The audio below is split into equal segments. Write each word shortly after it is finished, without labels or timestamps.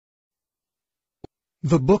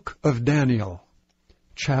The Book of Daniel,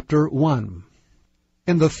 Chapter 1.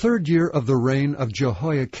 In the 3rd year of the reign of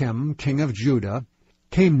Jehoiakim king of Judah,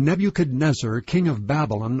 came Nebuchadnezzar king of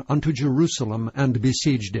Babylon unto Jerusalem, and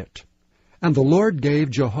besieged it. And the Lord gave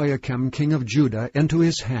Jehoiakim king of Judah into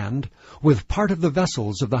his hand, with part of the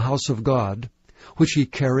vessels of the house of God, which he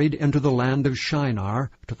carried into the land of Shinar,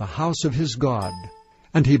 to the house of his God.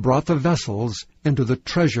 And he brought the vessels into the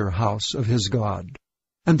treasure house of his God.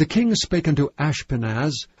 And the king spake unto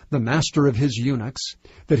Ashpenaz, the master of his eunuchs,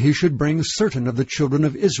 that he should bring certain of the children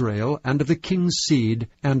of Israel, and of the king's seed,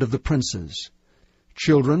 and of the princes,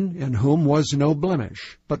 children in whom was no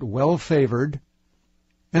blemish, but well-favored,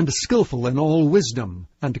 and skillful in all wisdom,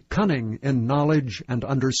 and cunning in knowledge and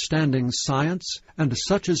understanding science, and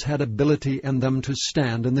such as had ability in them to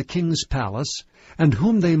stand in the king's palace, and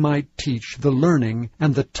whom they might teach the learning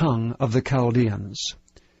and the tongue of the Chaldeans.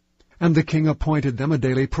 And the king appointed them a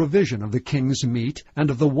daily provision of the king's meat, and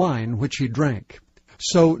of the wine which he drank,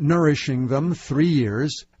 so nourishing them 3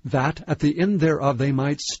 years, that at the end thereof they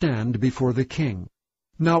might stand before the king.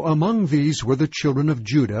 Now among these were the children of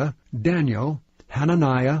Judah, Daniel,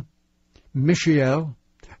 Hananiah, Mishael,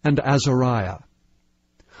 and Azariah,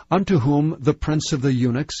 unto whom the prince of the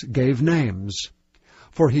eunuchs gave names.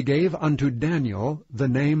 For he gave unto Daniel the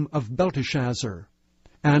name of Belteshazzar,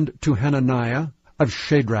 and to Hananiah of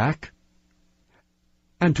Shadrach,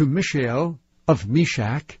 and to Mishael of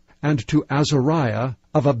Meshach, and to Azariah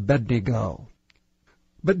of Abednego.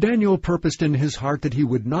 But Daniel purposed in his heart that he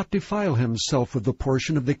would not defile himself with the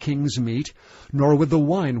portion of the king's meat, nor with the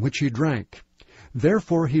wine which he drank.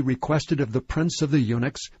 Therefore he requested of the prince of the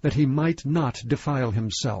eunuchs that he might not defile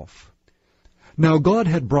himself. Now God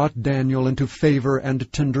had brought Daniel into favor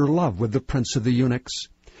and tender love with the prince of the eunuchs.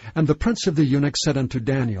 And the prince of the eunuchs said unto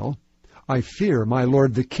Daniel, I fear my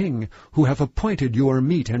lord the king, who hath appointed your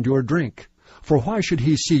meat and your drink. For why should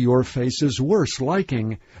he see your faces worse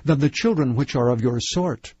liking than the children which are of your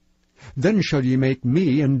sort? Then shall ye make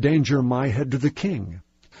me endanger my head to the king.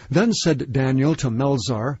 Then said Daniel to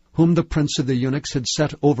Melzar, whom the prince of the eunuchs had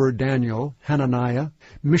set over Daniel, Hananiah,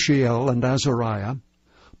 Mishael, and Azariah,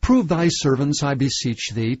 Prove thy servants, I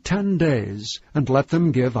beseech thee, 10 days, and let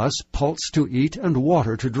them give us pulse to eat and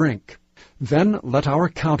water to drink. Then let our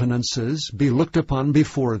countenances be looked upon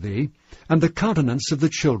before thee, and the countenance of the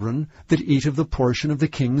children that eat of the portion of the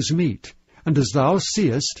king's meat. And as thou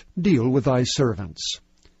seest, deal with thy servants.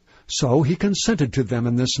 So he consented to them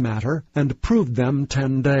in this matter, and proved them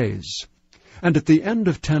 10 days. And at the end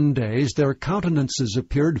of 10 days their countenances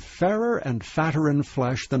appeared fairer and fatter in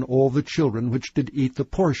flesh than all the children which did eat the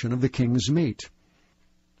portion of the king's meat.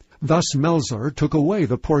 Thus Melzar took away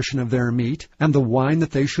the portion of their meat, and the wine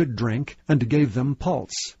that they should drink, and gave them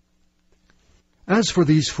pulse. As for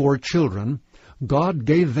these 4 children, God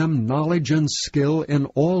gave them knowledge and skill in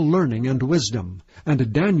all learning and wisdom,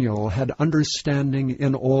 and Daniel had understanding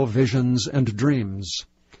in all visions and dreams.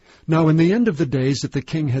 Now in the end of the days that the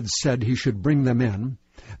king had said he should bring them in,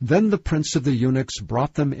 then the prince of the eunuchs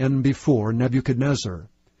brought them in before Nebuchadnezzar.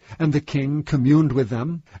 And the king communed with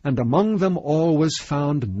them, and among them all was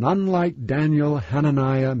found none like Daniel,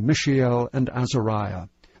 Hananiah, Mishael, and Azariah.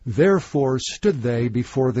 Therefore stood they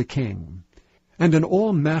before the king. And in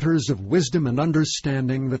all matters of wisdom and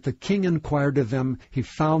understanding that the king inquired of them, he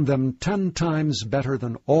found them 10 times better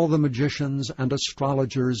than all the magicians and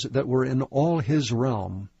astrologers that were in all his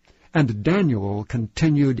realm. And Daniel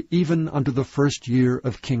continued even unto the 1st year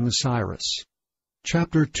of King Cyrus.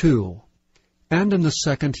 Chapter 2. And in the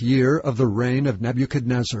 2nd year of the reign of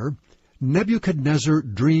Nebuchadnezzar, Nebuchadnezzar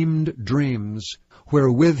dreamed dreams,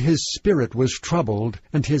 wherewith his spirit was troubled,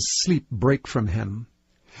 and his sleep brake from him.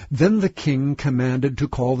 Then the king commanded to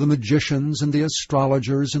call the magicians, and the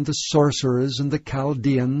astrologers, and the sorcerers, and the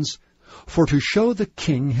Chaldeans, for to show the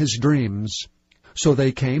king his dreams. So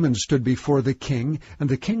they came and stood before the king, and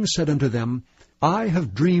the king said unto them, I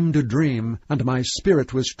have dreamed a dream, and my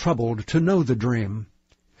spirit was troubled to know the dream.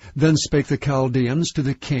 Then spake the Chaldeans to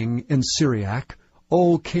the king in Syriac,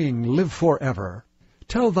 O king, live forever.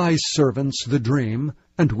 Tell thy servants the dream,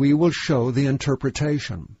 and we will show the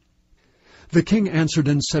interpretation. The king answered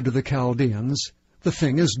and said to the Chaldeans, The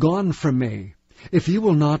thing is gone from me. If ye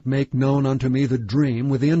will not make known unto me the dream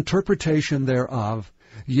with the interpretation thereof,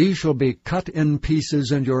 ye shall be cut in pieces,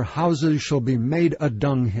 and your houses shall be made a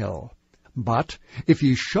dunghill. But if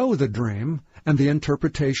ye show the dream, and the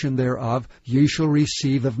interpretation thereof, ye shall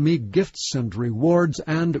receive of me gifts and rewards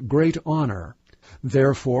and great honor.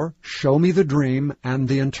 Therefore show me the dream and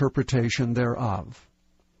the interpretation thereof.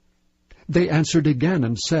 They answered again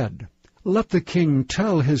and said, Let the king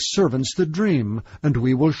tell his servants the dream, and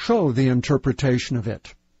we will show the interpretation of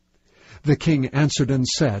it. The king answered and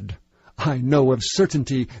said, I know of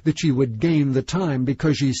certainty that ye would gain the time,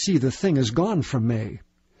 because ye see the thing is gone from me.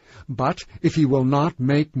 But if ye will not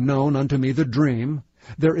make known unto me the dream,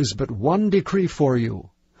 there is but one decree for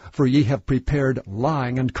you. For ye have prepared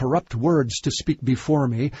lying and corrupt words to speak before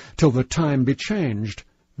me, till the time be changed.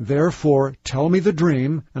 Therefore tell me the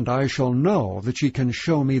dream, and I shall know that ye can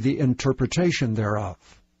show me the interpretation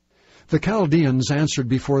thereof. The Chaldeans answered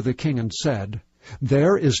before the king and said,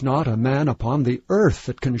 There is not a man upon the earth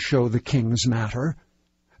that can show the king's matter.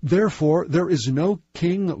 Therefore there is no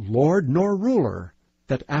king, lord, nor ruler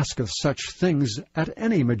that asketh such things at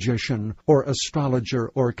any magician, or astrologer,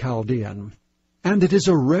 or Chaldean. And it is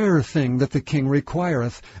a rare thing that the king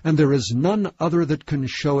requireth, and there is none other that can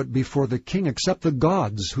show it before the king except the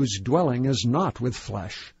gods, whose dwelling is not with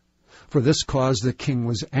flesh. For this cause the king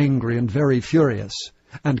was angry and very furious,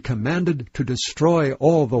 and commanded to destroy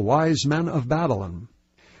all the wise men of Babylon.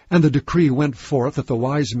 And the decree went forth that the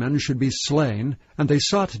wise men should be slain, and they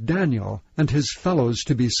sought Daniel and his fellows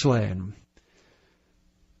to be slain.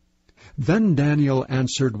 Then Daniel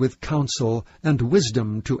answered with counsel and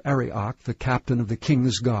wisdom to Arioch, the captain of the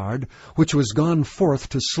king's guard, which was gone forth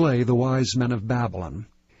to slay the wise men of Babylon.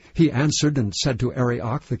 He answered and said to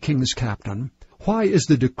Arioch, the king's captain, Why is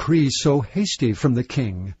the decree so hasty from the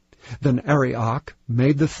king? Then Arioch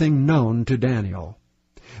made the thing known to Daniel.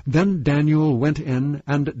 Then Daniel went in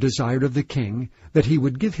and desired of the king that he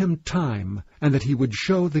would give him time, and that he would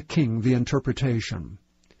show the king the interpretation.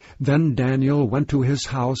 Then Daniel went to his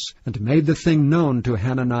house, and made the thing known to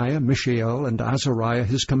Hananiah, Mishael, and Azariah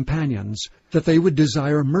his companions, that they would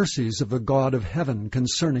desire mercies of the God of heaven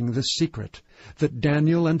concerning this secret, that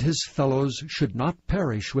Daniel and his fellows should not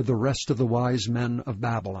perish with the rest of the wise men of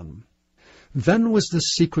Babylon. Then was the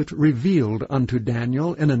secret revealed unto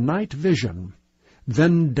Daniel in a night vision.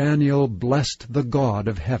 Then Daniel blessed the God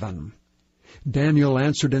of heaven. Daniel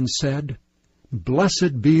answered and said,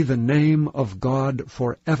 Blessed be the name of God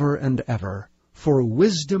for ever and ever, for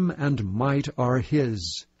wisdom and might are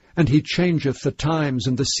his. And he changeth the times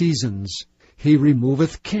and the seasons. He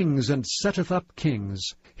removeth kings and setteth up kings.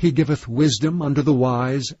 He giveth wisdom unto the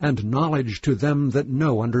wise, and knowledge to them that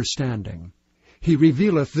know understanding. He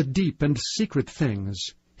revealeth the deep and secret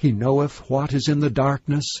things. He knoweth what is in the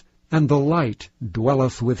darkness, and the light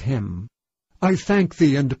dwelleth with him. I thank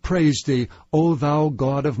thee and praise thee, O thou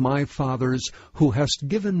God of my fathers, who hast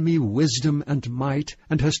given me wisdom and might,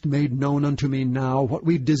 and hast made known unto me now what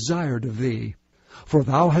we desired of thee. For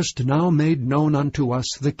thou hast now made known unto us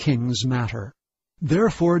the king's matter.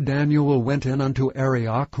 Therefore Daniel went in unto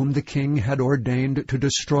Arioch, whom the king had ordained to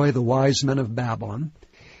destroy the wise men of Babylon.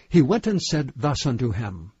 He went and said thus unto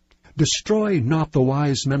him, Destroy not the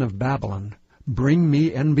wise men of Babylon. Bring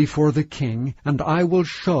me in before the king, and I will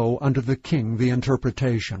show unto the king the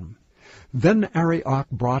interpretation. Then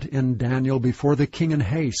Arioch brought in Daniel before the king in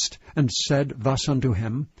haste, and said thus unto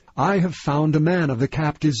him, I have found a man of the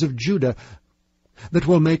captives of Judah, that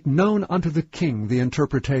will make known unto the king the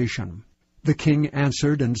interpretation. The king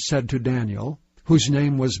answered and said to Daniel, whose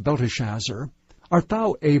name was Belteshazzar, Art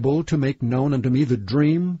thou able to make known unto me the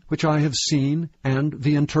dream which I have seen, and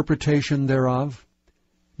the interpretation thereof?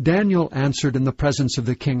 Daniel answered in the presence of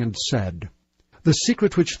the king and said, The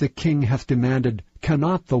secret which the king hath demanded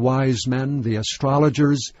cannot the wise men, the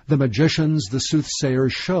astrologers, the magicians, the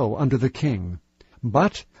soothsayers show unto the king.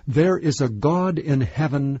 But there is a God in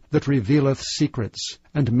heaven that revealeth secrets,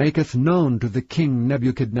 and maketh known to the king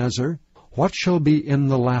Nebuchadnezzar what shall be in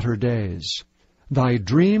the latter days. Thy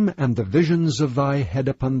dream and the visions of thy head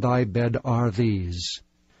upon thy bed are these.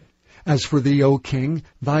 As for thee, O king,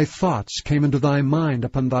 thy thoughts came into thy mind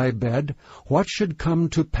upon thy bed, what should come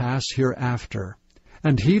to pass hereafter.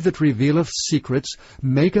 And he that revealeth secrets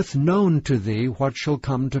maketh known to thee what shall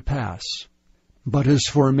come to pass. But as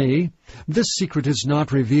for me, this secret is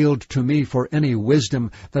not revealed to me for any wisdom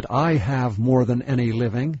that I have more than any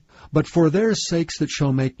living, but for their sakes that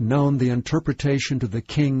shall make known the interpretation to the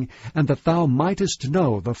king, and that thou mightest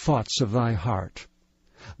know the thoughts of thy heart.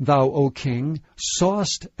 Thou, O king,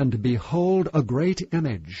 sawest, and behold, a great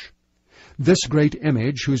image. This great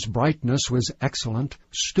image, whose brightness was excellent,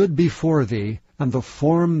 stood before thee, and the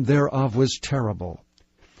form thereof was terrible.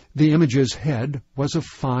 The image's head was of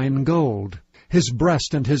fine gold, his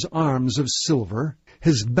breast and his arms of silver,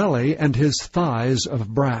 his belly and his thighs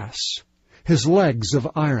of brass, his legs of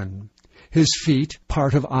iron, his feet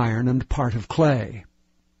part of iron and part of clay.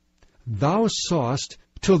 Thou sawest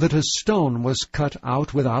till that a stone was cut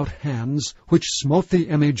out without hands, which smote the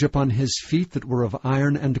image upon his feet that were of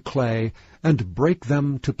iron and clay, and brake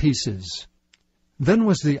them to pieces. Then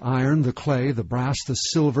was the iron, the clay, the brass, the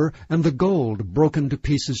silver, and the gold broken to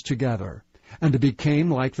pieces together, and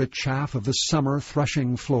became like the chaff of the summer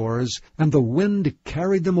threshing floors, and the wind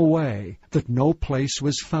carried them away, that no place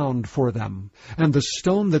was found for them. And the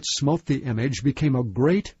stone that smote the image became a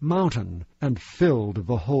great mountain, and filled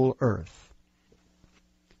the whole earth.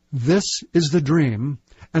 This is the dream,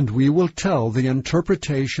 and we will tell the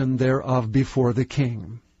interpretation thereof before the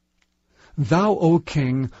king. Thou, O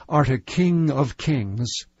king, art a king of kings,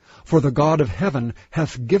 for the God of heaven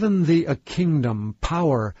hath given thee a kingdom,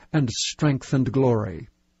 power, and strength, and glory.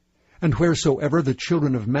 And wheresoever the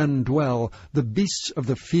children of men dwell, the beasts of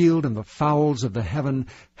the field and the fowls of the heaven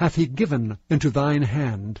hath he given into thine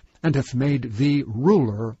hand, and hath made thee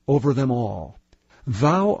ruler over them all.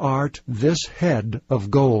 Thou art this head of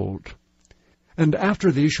gold. And after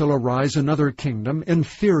thee shall arise another kingdom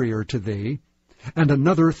inferior to thee, and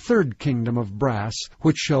another third kingdom of brass,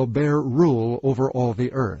 which shall bear rule over all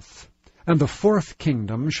the earth. And the fourth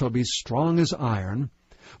kingdom shall be strong as iron,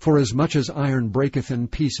 for as much as iron breaketh in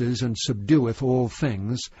pieces, and subdueth all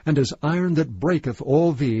things, and as iron that breaketh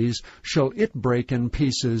all these, shall it break in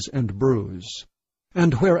pieces and bruise.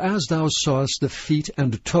 And whereas thou sawest the feet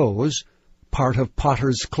and toes, part of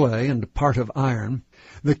potter's clay and part of iron,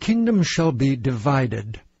 the kingdom shall be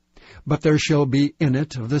divided. But there shall be in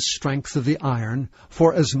it of the strength of the iron,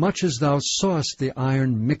 for as much as thou sawest the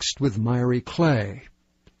iron mixed with miry clay.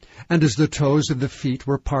 And as the toes of the feet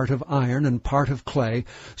were part of iron and part of clay,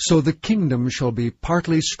 so the kingdom shall be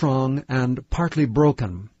partly strong and partly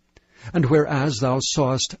broken. And whereas thou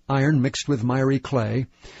sawest iron mixed with miry clay,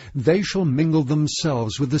 they shall mingle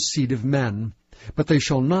themselves with the seed of men, but they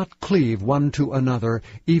shall not cleave one to another,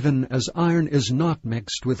 even as iron is not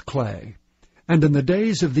mixed with clay. And in the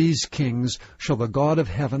days of these kings shall the God of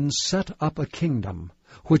heaven set up a kingdom,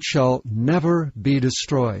 which shall never be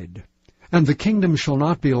destroyed. And the kingdom shall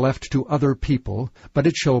not be left to other people, but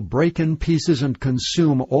it shall break in pieces and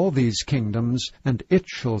consume all these kingdoms, and it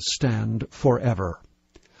shall stand forever.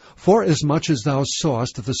 Forasmuch as thou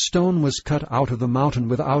sawest that the stone was cut out of the mountain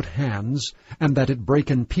without hands, and that it brake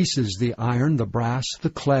in pieces the iron, the brass, the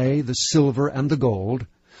clay, the silver, and the gold,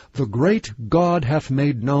 the great God hath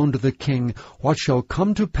made known to the king what shall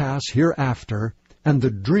come to pass hereafter, and the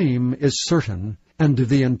dream is certain, and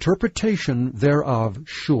the interpretation thereof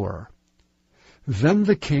sure. Then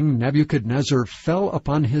the king Nebuchadnezzar fell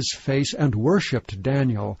upon his face and worshipped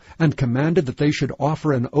Daniel, and commanded that they should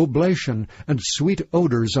offer an oblation and sweet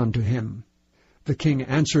odors unto him. The king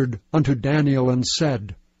answered unto Daniel and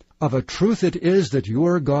said, Of a truth it is that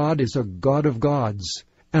your God is a God of gods,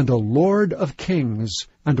 and a Lord of kings,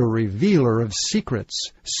 and a revealer of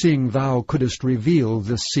secrets, seeing thou couldest reveal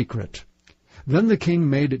this secret. Then the king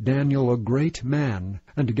made Daniel a great man,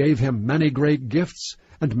 and gave him many great gifts,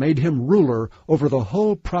 and made him ruler over the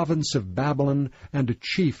whole province of Babylon, and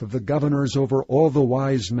chief of the governors over all the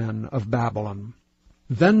wise men of Babylon.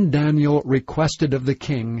 Then Daniel requested of the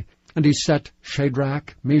king, and he set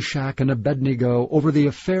Shadrach, Meshach, and Abednego over the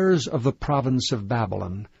affairs of the province of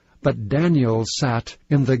Babylon. But Daniel sat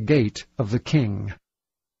in the gate of the king.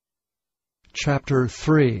 Chapter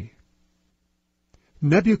 3.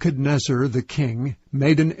 Nebuchadnezzar the king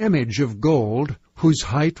made an image of gold, whose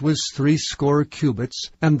height was 60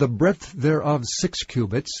 cubits, and the breadth thereof 6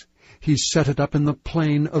 cubits. He set it up in the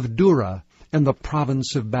plain of Dura, in the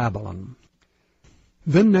province of Babylon.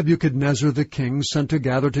 Then Nebuchadnezzar the king sent to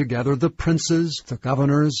gather together the princes, the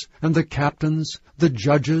governors, and the captains, the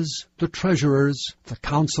judges, the treasurers, the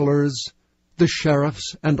counselors, the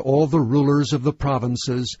sheriffs, and all the rulers of the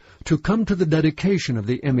provinces, to come to the dedication of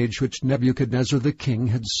the image which Nebuchadnezzar the king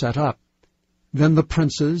had set up. Then the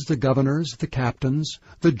princes, the governors, the captains,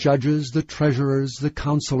 the judges, the treasurers, the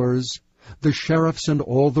counselors, the sheriffs, and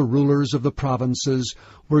all the rulers of the provinces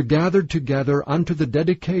were gathered together unto the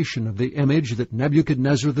dedication of the image that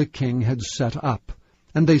Nebuchadnezzar the king had set up.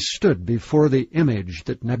 And they stood before the image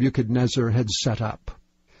that Nebuchadnezzar had set up.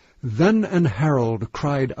 Then an herald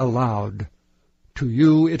cried aloud, To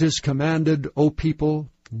you it is commanded, O people,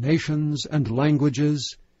 nations, and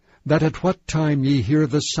languages, that at what time ye hear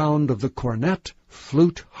the sound of the cornet,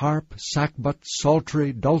 flute, harp, sackbut,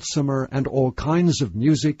 psaltery, dulcimer, and all kinds of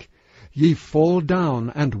music, ye fall down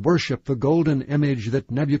and worship the golden image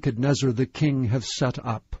that Nebuchadnezzar the king hath set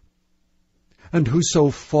up. And whoso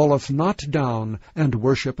falleth not down and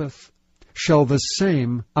worshippeth, shall the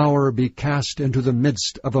same hour be cast into the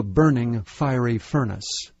midst of a burning fiery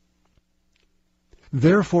furnace.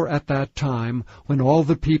 Therefore at that time, when all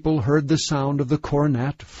the people heard the sound of the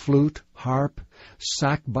cornet, flute, harp,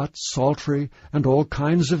 sackbut, psaltery, and all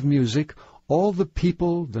kinds of music, all the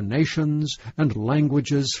people, the nations, and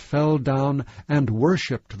languages fell down and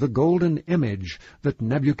worshipped the golden image that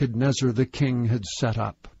Nebuchadnezzar the king had set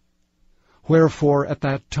up. Wherefore at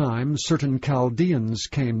that time certain Chaldeans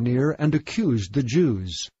came near and accused the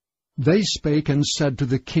Jews. They spake and said to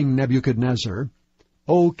the king Nebuchadnezzar,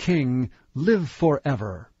 O king, live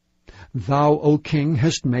forever. Thou, O king,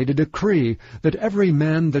 hast made a decree that every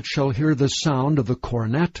man that shall hear the sound of the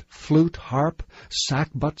cornet, flute, harp,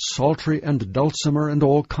 sackbut, psaltery, and dulcimer, and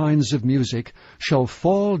all kinds of music, shall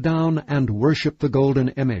fall down and worship the golden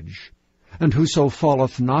image. And whoso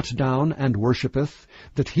falleth not down and worshippeth,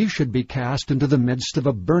 that he should be cast into the midst of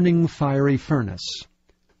a burning fiery furnace.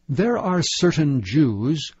 There are certain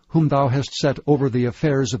Jews, whom thou hast set over the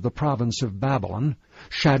affairs of the province of Babylon,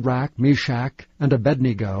 Shadrach, Meshach, and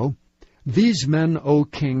Abednego. These men, O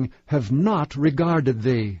king, have not regarded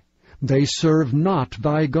thee. They serve not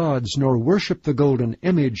thy gods, nor worship the golden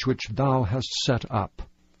image which thou hast set up.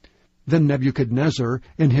 Then Nebuchadnezzar,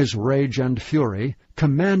 in his rage and fury,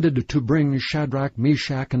 commanded to bring Shadrach,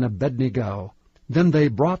 Meshach, and Abednego. Then they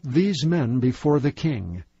brought these men before the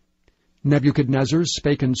king. Nebuchadnezzar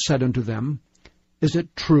spake and said unto them, Is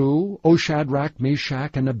it true, O Shadrach,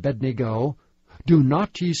 Meshach, and Abednego? Do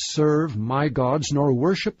not ye serve my gods, nor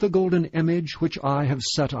worship the golden image which I have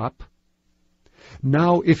set up?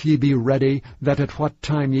 Now if ye be ready, that at what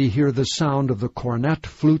time ye hear the sound of the cornet,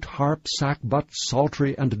 flute, harp, sackbut,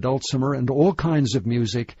 psaltery, and dulcimer, and all kinds of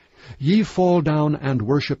music, ye fall down and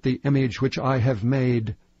worship the image which I have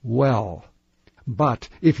made, well. But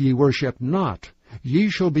if ye worship not, ye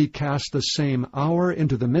shall be cast the same hour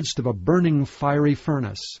into the midst of a burning fiery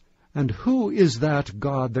furnace. And who is that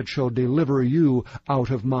God that shall deliver you out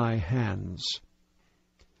of my hands?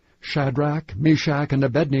 Shadrach, Meshach, and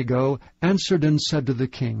Abednego answered and said to the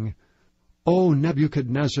king, O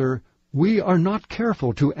Nebuchadnezzar, we are not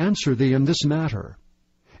careful to answer thee in this matter.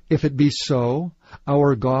 If it be so,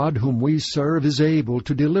 our God whom we serve is able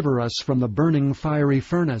to deliver us from the burning fiery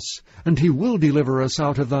furnace, and he will deliver us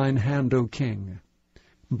out of thine hand, O king.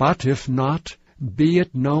 But if not, be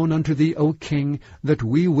it known unto thee, O king, that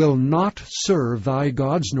we will not serve thy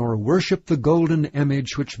gods, nor worship the golden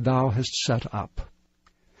image which thou hast set up.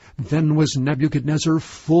 Then was Nebuchadnezzar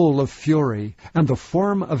full of fury, and the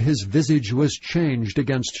form of his visage was changed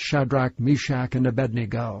against Shadrach, Meshach, and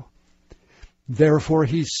Abednego. Therefore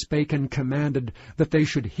he spake and commanded that they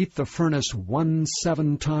should heat the furnace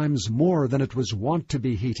 17 times more than it was wont to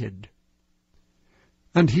be heated.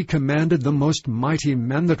 And he commanded the most mighty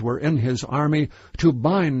men that were in his army to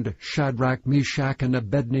bind Shadrach, Meshach, and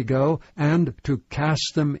Abednego, and to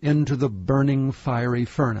cast them into the burning fiery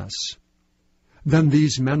furnace. Then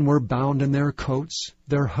these men were bound in their coats,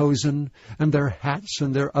 their hosen, and their hats,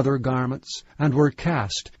 and their other garments, and were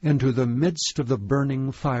cast into the midst of the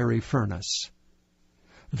burning fiery furnace.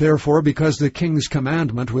 Therefore, because the king's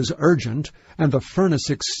commandment was urgent, and the furnace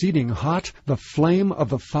exceeding hot, the flame of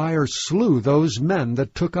the fire slew those men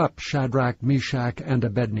that took up Shadrach, Meshach, and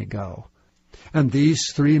Abednego. And these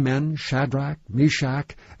 3 men, Shadrach,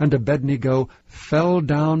 Meshach, and Abednego, fell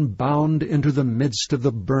down bound into the midst of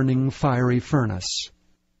the burning fiery furnace.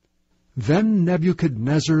 Then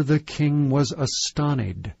Nebuchadnezzar the king was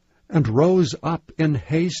astonied, and rose up in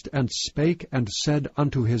haste, and spake and said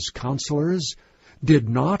unto his counselors, Did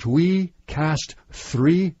not we cast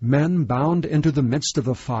 3 men bound into the midst of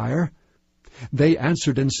the fire? They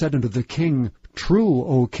answered and said unto the king, True,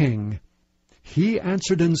 O king. He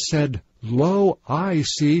answered and said, Lo, I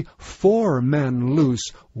see 4 men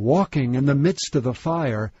loose, walking in the midst of the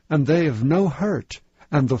fire, and they have no hurt,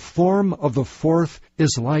 and the form of the 4th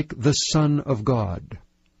is like the Son of God.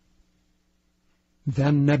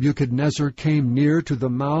 Then Nebuchadnezzar came near to the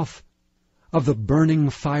mouth of the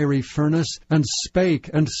burning fiery furnace, and spake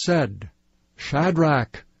and said,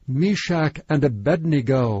 Shadrach, Meshach, and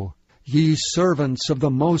Abednego, ye servants of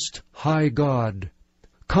the Most High God,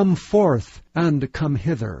 come forth and come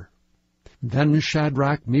hither. Then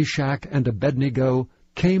Shadrach, Meshach, and Abednego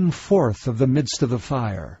came forth of the midst of the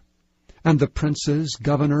fire. And the princes,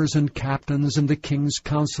 governors, and captains, and the king's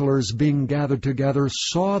counselors, being gathered together,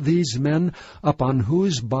 saw these men, upon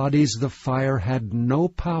whose bodies the fire had no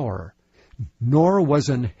power, nor was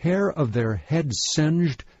an hair of their head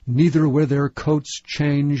singed, neither were their coats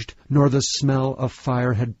changed, nor the smell of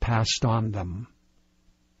fire had passed on them.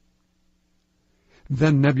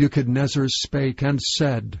 Then Nebuchadnezzar spake and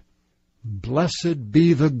said, Blessed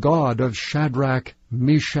be the God of Shadrach,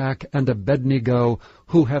 Meshach, and Abednego,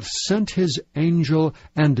 who hath sent his angel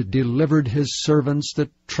and delivered his servants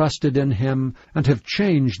that trusted in him, and have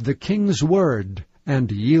changed the king's word,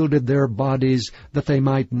 and yielded their bodies, that they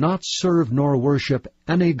might not serve nor worship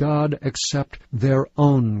any god except their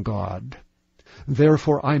own God.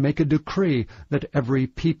 Therefore I make a decree that every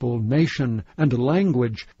people, nation, and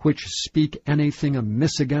language which speak anything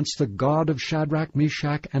amiss against the God of Shadrach,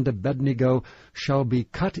 Meshach, and Abednego shall be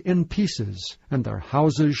cut in pieces, and their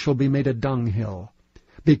houses shall be made a dunghill,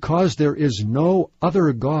 because there is no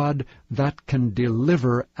other God that can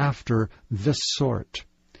deliver after this sort.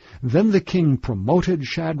 Then the king promoted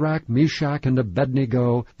Shadrach, Meshach, and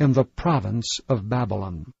Abednego in the province of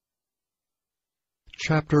Babylon.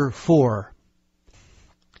 Chapter 4.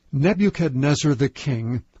 Nebuchadnezzar the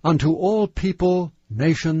king, unto all people,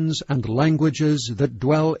 nations, and languages that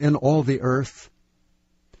dwell in all the earth,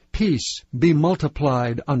 peace be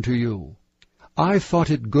multiplied unto you. I thought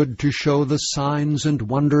it good to show the signs and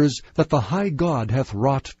wonders that the high God hath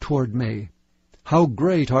wrought toward me. How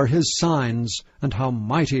great are his signs, and how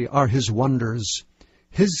mighty are his wonders!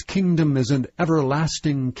 His kingdom is an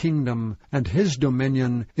everlasting kingdom, and his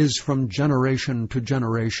dominion is from generation to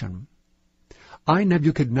generation. I,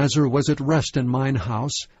 Nebuchadnezzar, was at rest in mine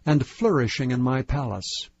house, and flourishing in my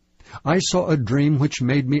palace. I saw a dream which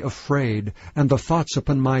made me afraid, and the thoughts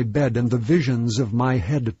upon my bed and the visions of my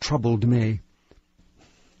head troubled me.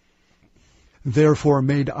 Therefore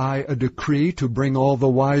made I a decree to bring all the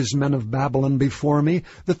wise men of Babylon before me,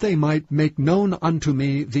 that they might make known unto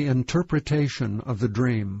me the interpretation of the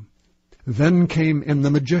dream. Then came in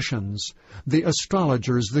the magicians, the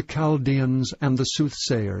astrologers, the Chaldeans, and the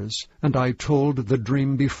soothsayers, and I told the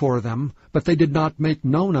dream before them, but they did not make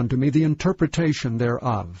known unto me the interpretation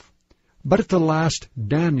thereof. But at the last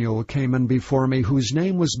Daniel came in before me, whose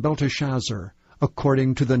name was Belteshazzar,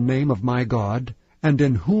 according to the name of my God, and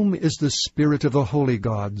in whom is the spirit of the holy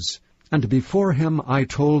gods. And before him I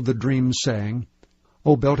told the dream, saying,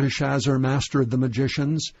 O Belteshazzar, master of the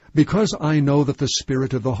magicians, because I know that the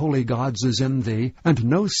spirit of the holy gods is in thee, and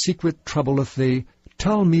no secret troubleth thee,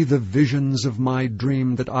 tell me the visions of my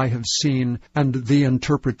dream that I have seen, and the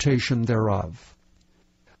interpretation thereof.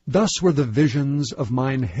 Thus were the visions of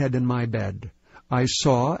mine head in my bed. I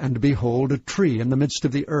saw, and behold, a tree in the midst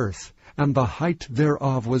of the earth, and the height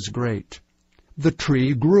thereof was great. The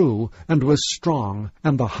tree grew, and was strong,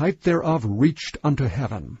 and the height thereof reached unto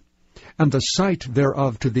heaven, and the sight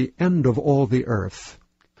thereof to the end of all the earth.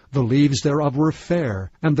 The leaves thereof were fair,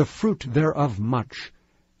 and the fruit thereof much,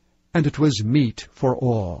 and it was meat for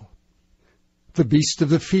all. The beasts of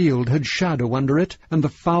the field had shadow under it, and the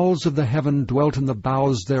fowls of the heaven dwelt in the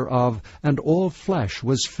boughs thereof, and all flesh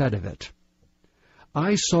was fed of it.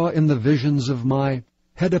 I saw in the visions of my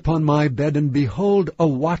head upon my bed, and behold, a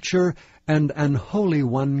watcher and an holy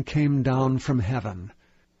one came down from heaven.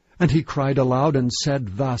 And he cried aloud and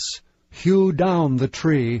said thus, Hew down the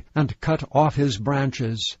tree, and cut off his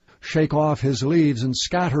branches, shake off his leaves, and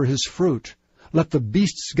scatter his fruit. Let the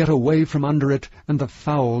beasts get away from under it, and the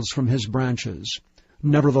fowls from his branches.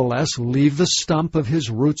 Nevertheless, leave the stump of his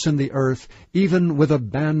roots in the earth, even with a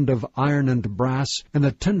band of iron and brass, in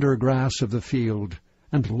the tender grass of the field.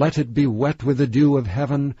 And let it be wet with the dew of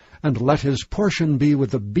heaven, and let his portion be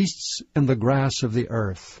with the beasts in the grass of the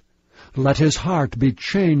earth. Let his heart be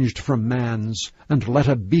changed from man's, and let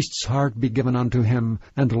a beast's heart be given unto him,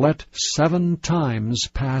 and let 7 times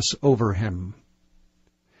pass over him.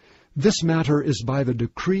 This matter is by the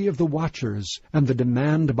decree of the watchers, and the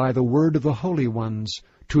demand by the word of the holy ones,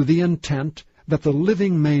 to the intent that the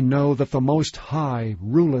living may know that the Most High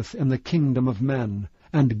ruleth in the kingdom of men,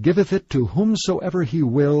 and giveth it to whomsoever he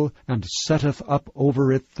will, and setteth up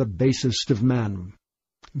over it the basest of men.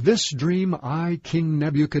 This dream I, King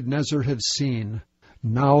Nebuchadnezzar, have seen.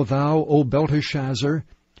 Now thou, O Belteshazzar,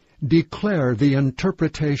 declare the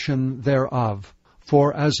interpretation thereof,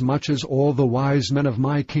 for as much as all the wise men of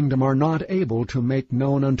my kingdom are not able to make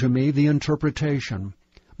known unto me the interpretation.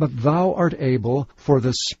 But thou art able, for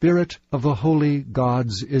the spirit of the holy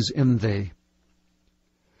gods is in thee.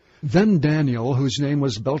 Then Daniel, whose name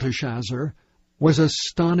was Belteshazzar, was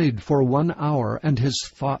astonied for 1 hour, and his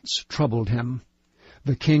thoughts troubled him.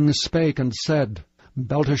 The king spake and said,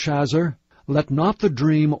 Belteshazzar, let not the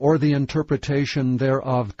dream or the interpretation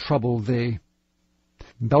thereof trouble thee.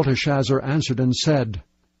 Belteshazzar answered and said,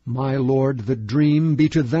 My lord, the dream be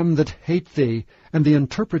to them that hate thee, and the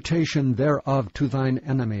interpretation thereof to thine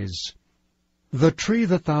enemies. The tree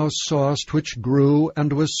that thou sawest, which grew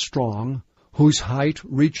and was strong, whose height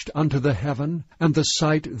reached unto the heaven, and the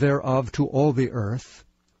sight thereof to all the earth,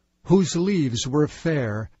 whose leaves were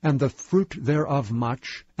fair, and the fruit thereof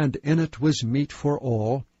much, and in it was meat for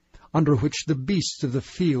all, under which the beasts of the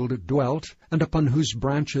field dwelt, and upon whose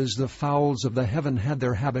branches the fowls of the heaven had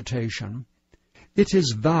their habitation. It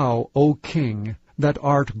is thou, O king, that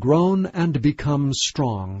art grown and become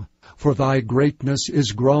strong. For thy greatness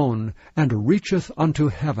is grown, and reacheth unto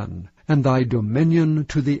heaven, and thy dominion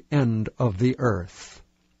to the end of the earth.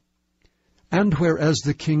 And whereas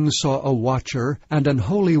the king saw a watcher and an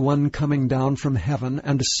holy one coming down from heaven,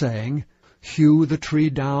 and saying, Hew the tree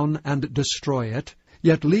down and destroy it,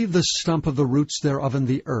 yet leave the stump of the roots thereof in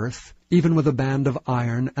the earth, even with a band of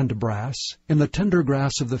iron and brass, in the tender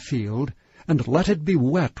grass of the field, and let it be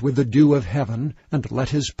wet with the dew of heaven, and let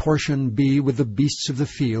his portion be with the beasts of the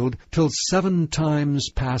field, till 7 times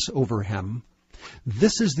pass over him.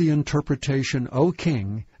 This is the interpretation, O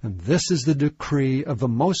king, and this is the decree of the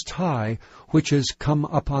Most High, which is come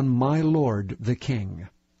upon my lord the king.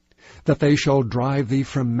 That they shall drive thee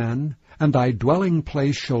from men, and thy dwelling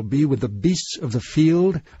place shall be with the beasts of the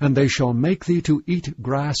field, and they shall make thee to eat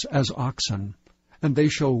grass as oxen. And they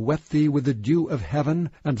shall wet thee with the dew of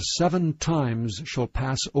heaven, and 7 times shall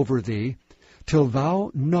pass over thee, till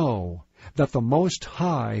thou know that the Most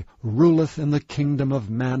High ruleth in the kingdom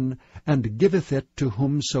of men, and giveth it to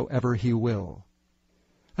whomsoever he will.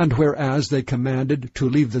 And whereas they commanded to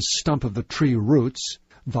leave the stump of the tree roots,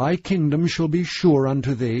 thy kingdom shall be sure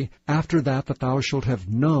unto thee, after that thou shalt have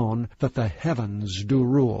known that the heavens do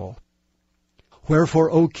rule.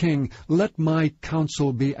 Wherefore, O king, let my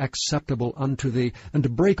counsel be acceptable unto thee,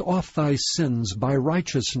 and break off thy sins by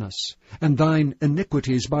righteousness, and thine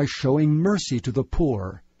iniquities by showing mercy to the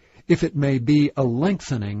poor, if it may be a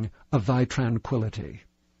lengthening of thy tranquillity.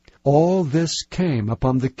 All this came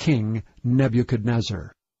upon the king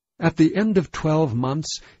Nebuchadnezzar. At the end of 12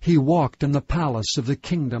 months he walked in the palace of the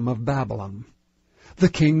kingdom of Babylon. The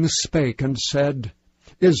king spake and said,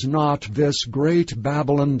 Is not this great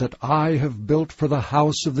Babylon that I have built for the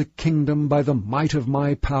house of the kingdom by the might of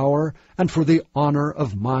my power, and for the honor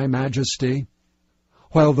of my majesty?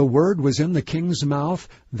 While the word was in the king's mouth,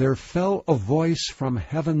 there fell a voice from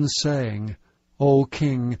heaven, saying, O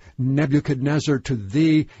king Nebuchadnezzar, to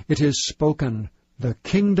thee it is spoken, The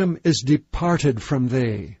kingdom is departed from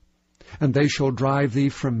thee. And they shall drive thee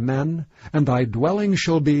from men, and thy dwelling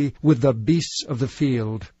shall be with the beasts of the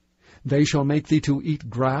field. They shall make thee to eat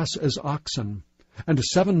grass as oxen, and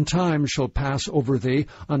 7 times shall pass over thee,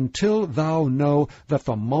 until thou know that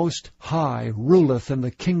the Most High ruleth in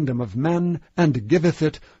the kingdom of men, and giveth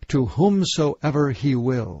it to whomsoever he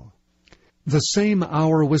will. The same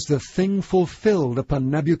hour was the thing fulfilled upon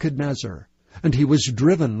Nebuchadnezzar, and he was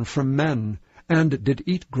driven from men, and did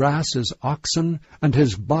eat grass as oxen, and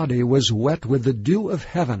his body was wet with the dew of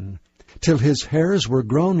heaven, till his hairs were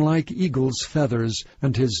grown like eagle's feathers,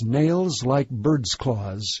 and his nails like bird's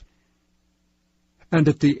claws. And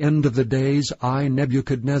at the end of the days I,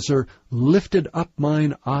 Nebuchadnezzar, lifted up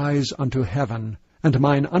mine eyes unto heaven, and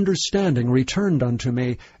mine understanding returned unto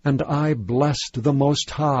me, and I blessed the Most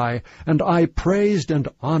High, and I praised and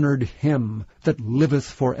honored him that liveth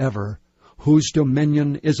forever, whose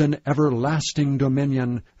dominion is an everlasting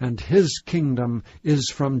dominion, and his kingdom is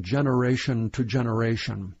from generation to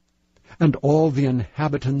generation. And all the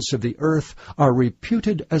inhabitants of the earth are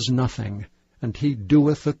reputed as nothing, and he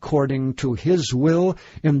doeth according to his will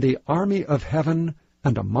in the army of heaven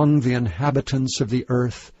and among the inhabitants of the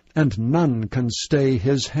earth, and none can stay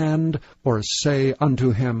his hand or say unto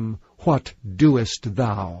him, What doest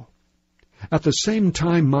thou? At the same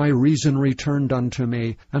time my reason returned unto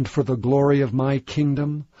me, and for the glory of my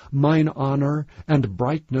kingdom, mine honor and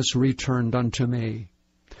brightness returned unto me.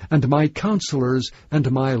 And my counselors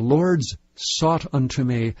and my lords sought unto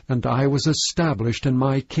me, and I was established in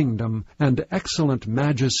my kingdom, and excellent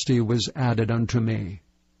majesty was added unto me.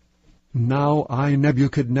 Now I,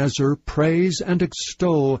 Nebuchadnezzar, praise and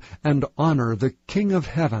extol and honor the King of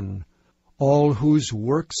heaven, all whose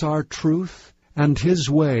works are truth, and his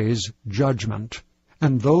ways judgment,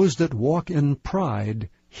 and those that walk in pride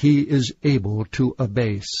he is able to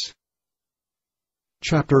abase.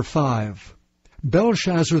 Chapter 5.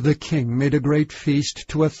 Belshazzar the king made a great feast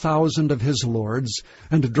to 1,000 of his lords,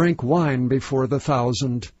 and drank wine before the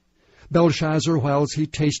 1,000. Belshazzar, whiles he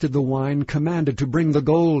tasted the wine, commanded to bring the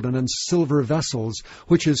golden and silver vessels,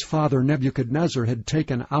 which his father Nebuchadnezzar had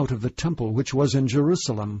taken out of the temple which was in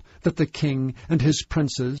Jerusalem, that the king and his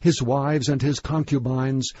princes, his wives and his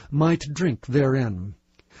concubines, might drink therein.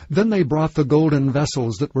 Then they brought the golden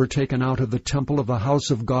vessels that were taken out of the temple of the house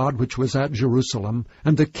of God which was at Jerusalem,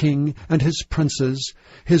 and the king and his princes,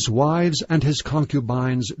 his wives and his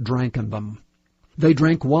concubines drank in them. They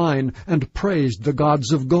drank wine and praised the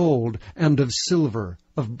gods of gold and of silver,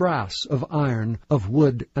 of brass, of iron, of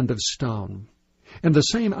wood, and of stone. In the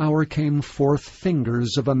same hour came forth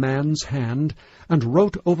fingers of a man's hand, and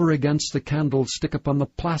wrote over against the candlestick upon the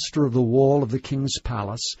plaster of the wall of the king's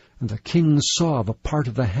palace, and the king saw the part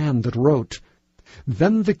of the hand that wrote.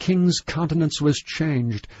 Then the king's countenance was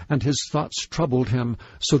changed, and his thoughts troubled him,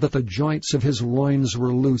 so that the joints of his loins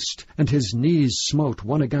were loosed, and his knees smote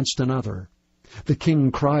one against another. The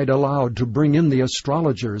king cried aloud to bring in the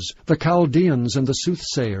astrologers, the Chaldeans, and the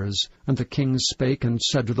soothsayers. And the king spake and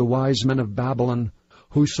said to the wise men of Babylon,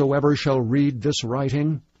 Whosoever shall read this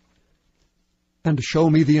writing, and show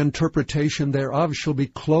me the interpretation thereof, shall be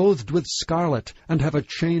clothed with scarlet, and have a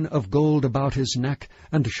chain of gold about his neck,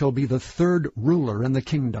 and shall be the third ruler in the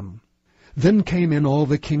kingdom. Then came in all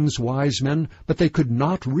the king's wise men, but they could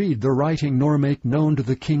not read the writing, nor make known to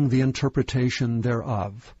the king the interpretation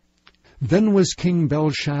thereof. Then was King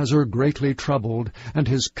Belshazzar greatly troubled, and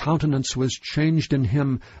his countenance was changed in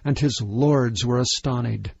him, and his lords were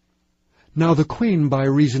astonied. Now the queen, by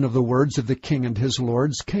reason of the words of the king and his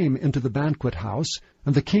lords, came into the banquet house,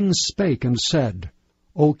 and the king spake and said,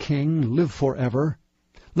 O king, live for ever.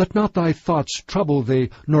 Let not thy thoughts trouble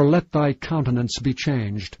thee, nor let thy countenance be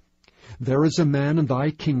changed. There is a man in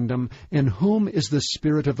thy kingdom, in whom is the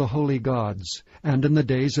spirit of the holy gods, and in the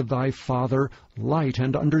days of thy father light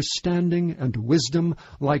and understanding and wisdom,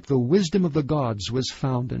 like the wisdom of the gods, was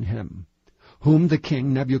found in him. Whom the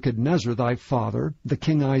king Nebuchadnezzar thy father, the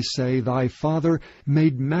king, I say, thy father,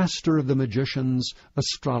 made master of the magicians,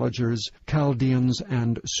 astrologers, Chaldeans,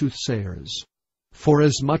 and soothsayers.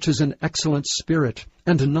 Forasmuch as an excellent spirit,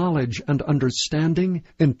 and knowledge and understanding,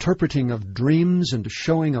 interpreting of dreams, and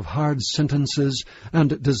showing of hard sentences,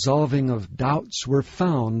 and dissolving of doubts were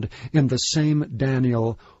found in the same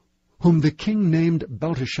Daniel, whom the king named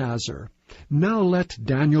Belteshazzar. Now let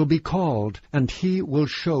Daniel be called, and he will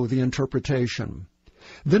show the interpretation.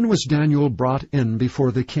 Then was Daniel brought in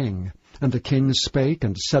before the king, and the king spake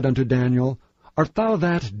and said unto Daniel, Art thou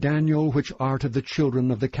that Daniel which art of the children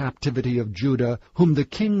of the captivity of Judah, whom the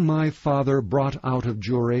king my father brought out of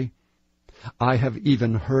Jewry? I have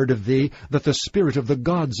even heard of thee that the spirit of the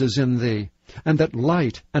gods is in thee, and that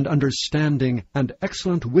light and understanding and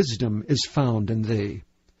excellent wisdom is found in thee.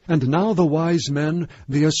 And now the wise men,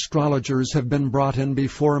 the astrologers, have been brought in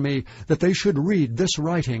before me, that they should read this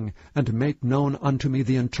writing, and make known unto me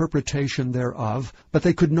the interpretation thereof, but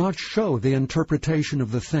they could not show the interpretation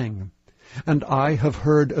of the thing. And I have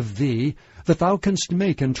heard of thee, that thou canst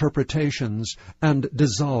make interpretations, and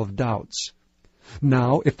dissolve doubts.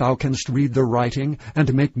 Now, if thou canst read the writing,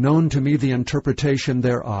 and make known to me the interpretation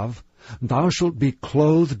thereof, thou shalt be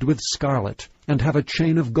clothed with scarlet, and have a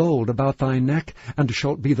chain of gold about thy neck, and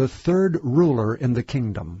shalt be the third ruler in the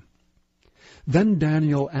kingdom. Then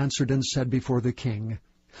Daniel answered and said before the king,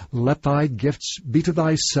 Let thy gifts be to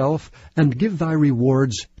thyself, and give thy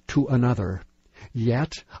rewards to another.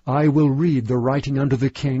 Yet I will read the writing unto the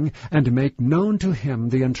king, and make known to him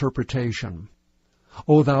the interpretation.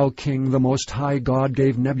 O thou king, the most high God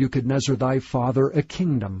gave Nebuchadnezzar thy father a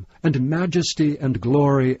kingdom, and majesty, and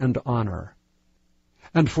glory, and honor.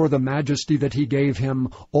 And for the majesty that he gave him,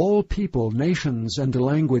 all people, nations, and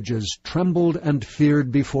languages trembled and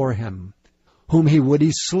feared before him. Whom he would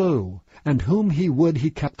he slew, and whom he would he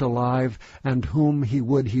kept alive, and whom he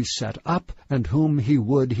would he set up, and whom he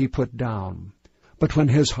would he put down. But when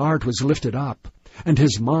his heart was lifted up, and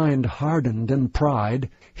his mind hardened in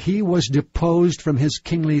pride, he was deposed from his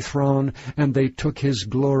kingly throne, and they took his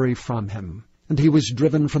glory from him. And he was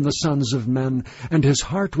driven from the sons of men, and his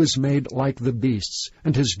heart was made like the beasts,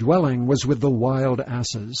 and his dwelling was with the wild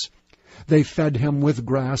asses. They fed him with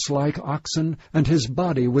grass like oxen, and his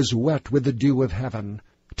body was wet with the dew of heaven,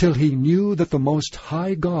 till he knew that the Most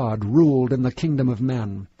High God ruled in the kingdom of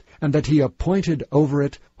men, and that he appointed over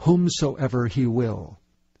it whomsoever he will.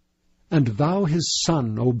 And thou his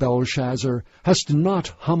son, O Belshazzar, hast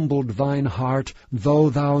not humbled thine heart, though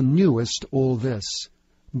thou knewest all this,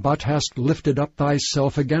 but hast lifted up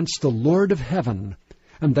thyself against the Lord of heaven.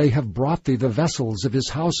 And they have brought thee the vessels of his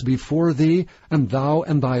house before thee, and thou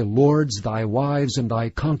and thy lords, thy wives, and thy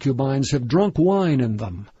concubines have drunk wine in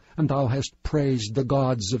them. And thou hast praised the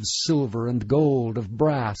gods of silver and gold, of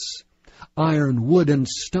brass, iron, wood, and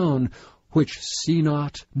stone, which see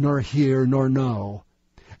not, nor hear, nor know.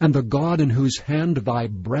 And the God in whose hand thy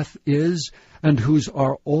breath is, and whose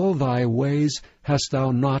are all thy ways, hast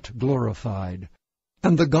thou not glorified.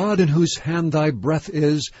 And the God in whose hand thy breath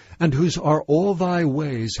is, and whose are all thy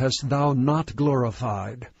ways, hast thou not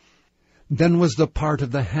glorified. Then was the part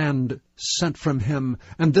of the hand sent from him,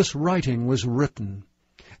 and this writing was written.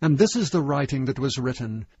 And this is the writing that was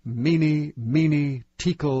written, Mene, Mene,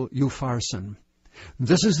 Tekel, Upharsin.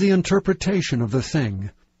 This is the interpretation of the thing.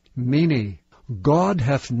 Mene, God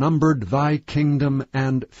hath numbered thy kingdom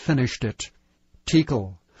and finished it.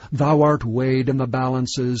 Tekel, thou art weighed in the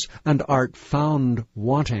balances, and art found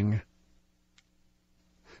wanting.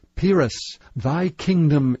 Pyrrhus, thy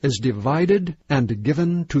kingdom is divided and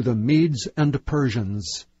given to the Medes and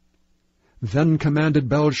Persians. Then commanded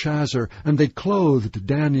Belshazzar, and they clothed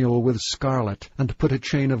Daniel with scarlet, and put a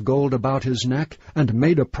chain of gold about his neck, and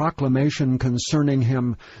made a proclamation concerning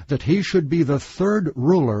him, that he should be the third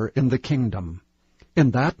ruler in the kingdom. In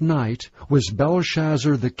that night was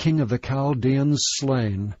Belshazzar the king of the Chaldeans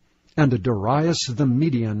slain, and Darius the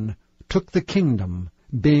Median took the kingdom,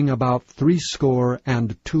 being about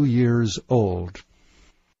 62 years old.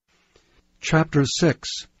 Chapter 6.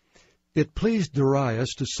 It pleased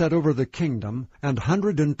Darius to set over the kingdom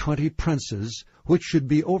 120 princes, which should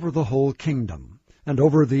be over the whole kingdom, and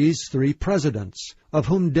over these 3 presidents, of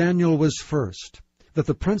whom Daniel was first, that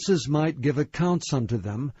the princes might give accounts unto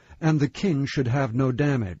them, and the king should have no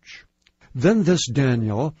damage. Then this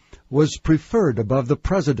Daniel was preferred above the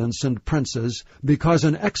presidents and princes, because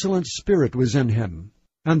an excellent spirit was in him,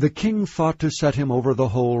 and the king thought to set him over the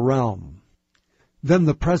whole realm. Then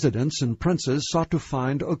the presidents and princes sought to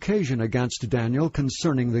find occasion against Daniel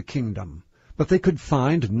concerning the kingdom. But they could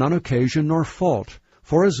find none occasion nor fault,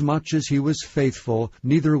 forasmuch as he was faithful,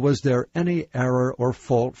 neither was there any error or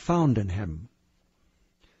fault found in him.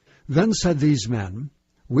 Then said these men,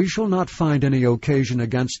 We shall not find any occasion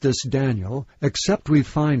against this Daniel, except we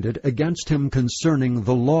find it against him concerning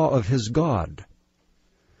the law of his God.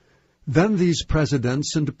 Then these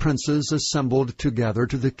presidents and princes assembled together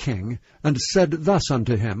to the king, and said thus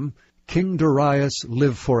unto him, King Darius,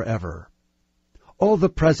 live forever. All the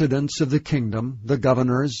presidents of the kingdom, the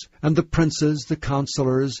governors, and the princes, the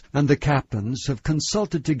counselors, and the captains have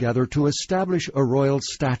consulted together to establish a royal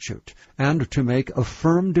statute, and to make a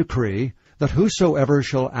firm decree, that whosoever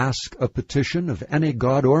shall ask a petition of any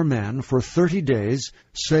god or man for 30 days,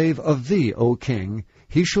 save of thee, O king,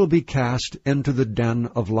 he shall be cast into the den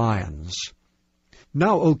of lions.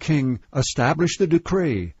 Now, O king, establish the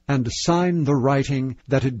decree, and sign the writing,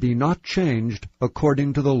 that it be not changed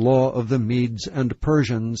according to the law of the Medes and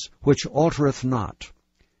Persians, which altereth not.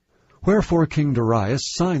 Wherefore King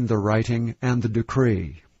Darius signed the writing and the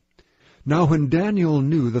decree. Now when Daniel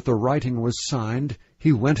knew that the writing was signed,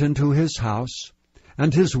 he went into his house,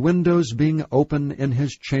 and his windows being open in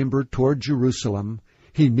his chamber toward Jerusalem,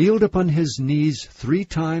 he kneeled upon his knees 3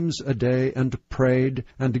 times a day, and prayed,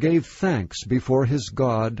 and gave thanks before his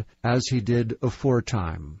God, as he did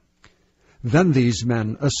aforetime. Then these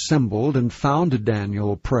men assembled, and found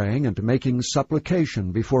Daniel praying and making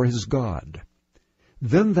supplication before his God.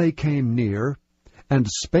 Then they came near, and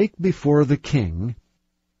spake before the king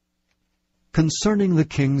concerning the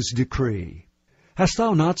king's decree. Hast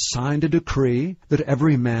thou not signed a decree, that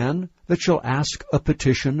every man that shall ask a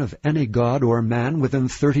petition of any god or man within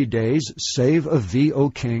 30 days, save of thee, O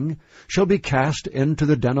king, shall be cast into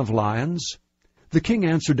the den of lions? The king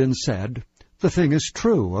answered and said, The thing is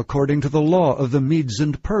true, according to the law of the Medes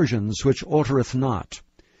and Persians, which altereth not.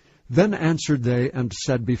 Then answered they and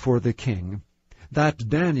said before the king, That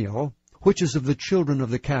Daniel, which is of the children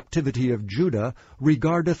of the captivity of Judah,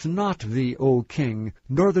 regardeth not thee, O king,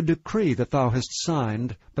 nor the decree that thou hast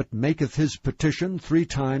signed, but maketh his petition 3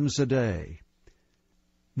 times a day.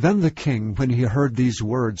 Then the king, when he heard these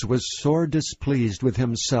words, was sore displeased with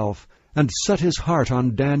himself, and set his heart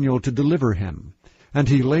on Daniel to deliver him. And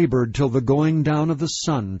he labored till the going down of the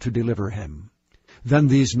sun to deliver him. Then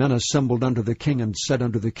these men assembled unto the king, and said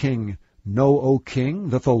unto the king, Know, O king,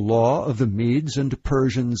 that the law of the Medes and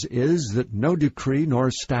Persians is, that no decree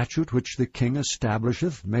nor statute which the king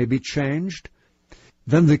establisheth may be changed.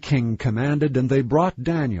 Then the king commanded, and they brought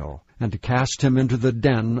Daniel, and cast him into the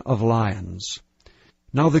den of lions.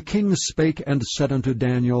 Now the king spake and said unto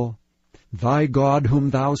Daniel, Thy God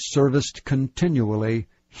whom thou servest continually,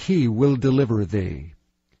 he will deliver thee.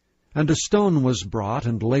 And a stone was brought,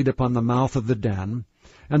 and laid upon the mouth of the den,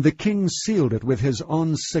 and the king sealed it with his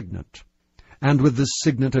own signet, and with the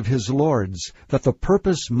signet of his lords, that the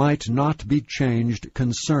purpose might not be changed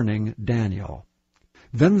concerning Daniel.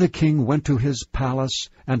 Then the king went to his palace,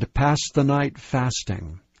 and passed the night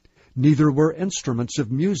fasting. Neither were instruments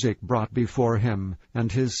of music brought before him,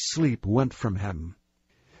 and his sleep went from him.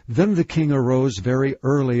 Then the king arose very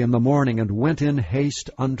early in the morning, and went in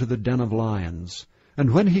haste unto the den of lions.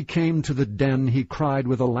 And when he came to the den, he cried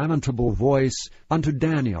with a lamentable voice unto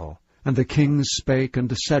Daniel. And the king spake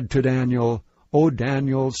and said to Daniel, O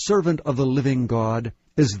Daniel, servant of the living God,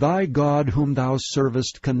 is thy God whom thou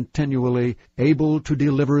servest continually able to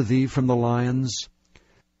deliver thee from the lions?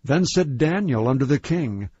 Then said Daniel unto the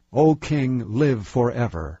king, O king, live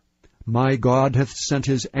forever. My God hath sent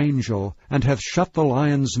his angel, and hath shut the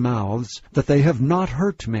lions' mouths, that they have not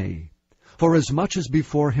hurt me. Forasmuch as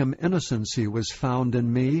before him innocency was found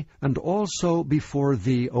in me, and also before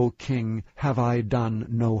thee, O king, have I done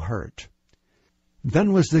no hurt.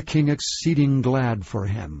 Then was the king exceeding glad for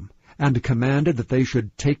him, and commanded that they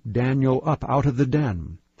should take Daniel up out of the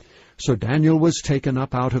den. So Daniel was taken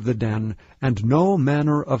up out of the den, and no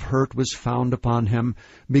manner of hurt was found upon him,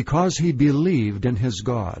 because he believed in his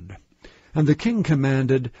God. And the king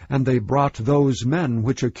commanded, and they brought those men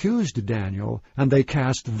which accused Daniel, and they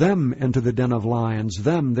cast them into the den of lions,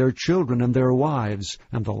 them, their children, and their wives,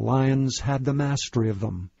 and the lions had the mastery of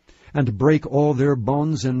them, and brake all their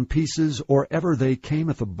bones in pieces, or ever they came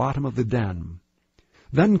at the bottom of the den.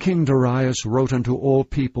 Then King Darius wrote unto all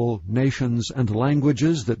people, nations, and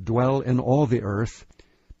languages that dwell in all the earth,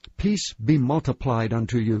 Peace be multiplied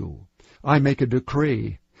unto you. I make a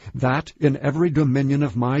decree, that in every dominion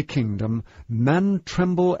of my kingdom men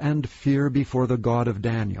tremble and fear before the God of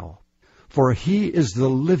Daniel. For he is the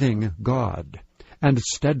living God, and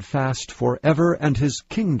steadfast forever, and his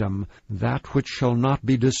kingdom that which shall not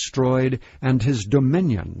be destroyed, and his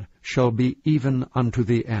dominion shall be even unto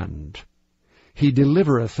the end. He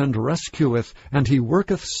delivereth and rescueth, and he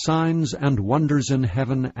worketh signs and wonders in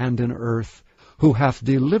heaven and in earth, who hath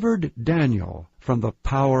delivered Daniel from the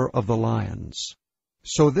power of the lions.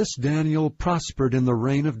 So this Daniel prospered in the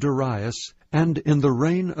reign of Darius, and in the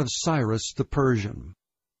reign of Cyrus the Persian.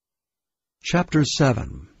 Chapter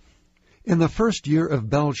 7. In the 1st year of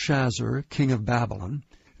Belshazzar, king of Babylon,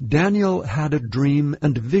 Daniel had a dream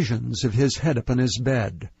and visions of his head upon his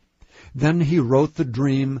bed. Then he wrote the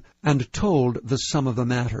dream, and told the sum of the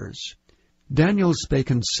matters. Daniel spake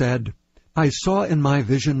and said, I saw in my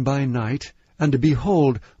vision by night, and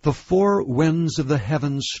behold, the 4 winds of the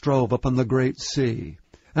heavens strove upon the great sea.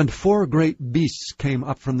 And 4 great beasts came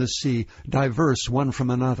up from the sea, diverse one from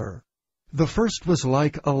another. The first was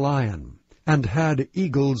like a lion, and had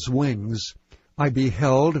eagle's wings. I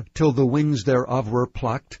beheld till the wings thereof were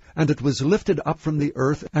plucked, and it was lifted up from the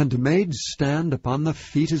earth, and made stand upon the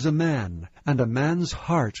feet as a man, and a man's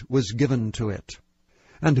heart was given to it.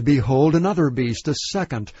 And behold, another beast, a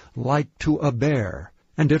second, like to a bear.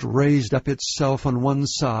 And it raised up itself on one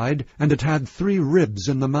side, and it had 3 ribs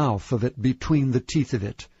in the mouth of it between the teeth of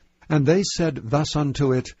it. And they said thus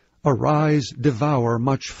unto it, Arise, devour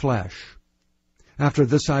much flesh. After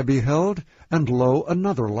this I beheld, and lo,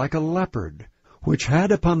 another like a leopard, which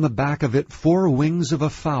had upon the back of it 4 wings of a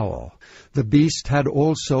fowl. The beast had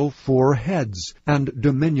also 4 heads, and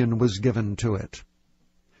dominion was given to it.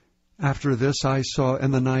 After this I saw in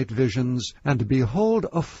the night visions, and behold,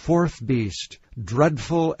 a 4th beast,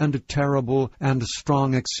 dreadful and terrible, and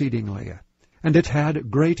strong exceedingly. And it had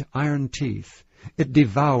great iron teeth. It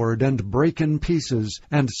devoured and brake in pieces,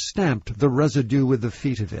 and stamped the residue with the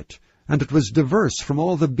feet of it. And it was diverse from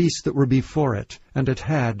all the beasts that were before it, and it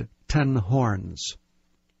had 10 horns.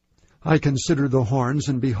 I considered the horns,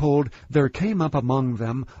 and behold, there came up among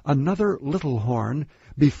them another little horn,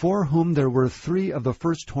 before whom there were 3 of the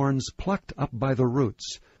first horns plucked up by the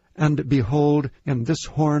roots. And behold, in this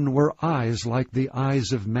horn were eyes like the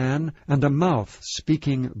eyes of man, and a mouth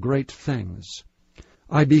speaking great things.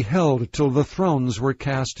 I beheld till the thrones were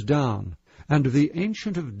cast down, and the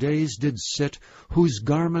Ancient of Days did sit, whose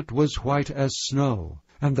garment was white as snow,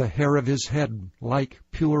 and the hair of his head like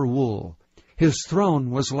pure wool. His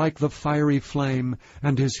throne was like the fiery flame,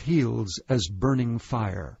 and his heels as burning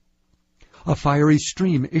fire. A fiery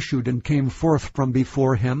stream issued and came forth from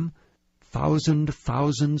before him.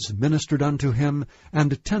 Thousands ministered unto him,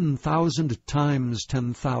 and 10,000 times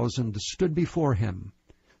 10,000 stood before him.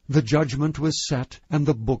 The judgment was set, and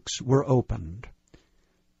the books were opened.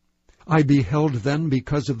 I beheld then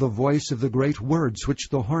because of the voice of the great words which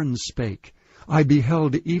the horns spake. I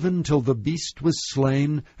beheld even till the beast was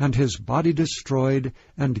slain, and his body destroyed,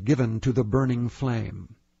 and given to the burning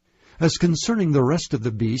flame. As concerning the rest of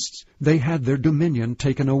the beasts, they had their dominion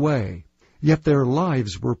taken away, yet their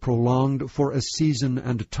lives were prolonged for a season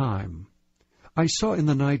and time. I saw in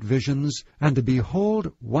the night visions, and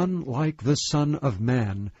behold, one like the Son of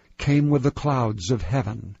Man came with the clouds of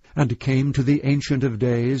heaven, and came to the Ancient of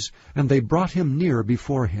Days, and they brought him near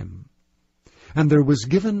before him. And there was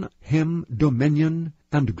given him dominion,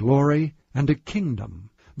 and glory, and a kingdom,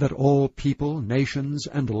 that all people, nations,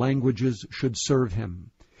 and languages should serve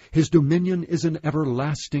him. His dominion is an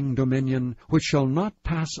everlasting dominion, which shall not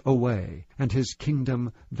pass away, and his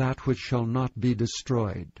kingdom that which shall not be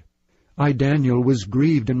destroyed. I, Daniel, was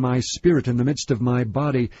grieved in my spirit in the midst of my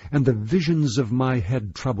body, and the visions of my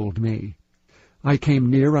head troubled me. I came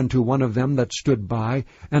near unto one of them that stood by,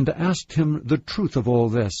 and asked him the truth of all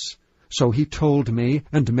this. So he told me,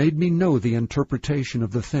 and made me know the interpretation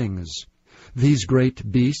of the things. These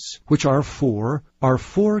great beasts, which are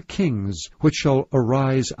 4 kings, which shall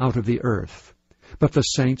arise out of the earth. But the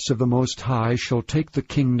saints of the Most High shall take the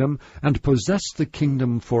kingdom, and possess the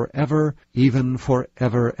kingdom forever, even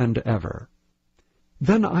forever and ever.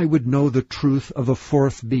 Then I would know the truth of the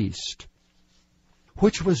 4th beast,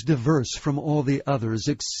 which was diverse from all the others,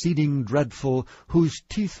 exceeding dreadful, whose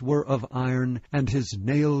teeth were of iron, and his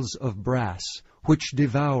nails of brass, which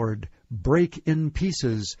devoured, brake in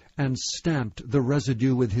pieces, and stamped the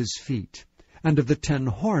residue with his feet. And of the 10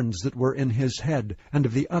 horns that were in his head, and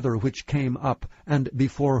of the other which came up, and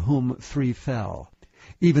before whom 3 fell.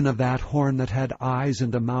 Even of that horn that had eyes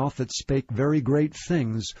and a mouth that spake very great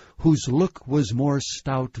things, whose look was more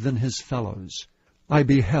stout than his fellows. I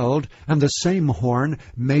beheld, and the same horn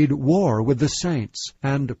made war with the saints,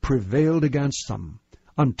 and prevailed against them,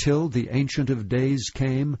 until the Ancient of Days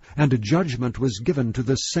came, and judgment was given to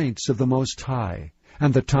the saints of the Most High.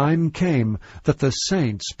 And the time came that the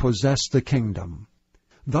saints possessed the kingdom.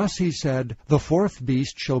 Thus he said, the 4th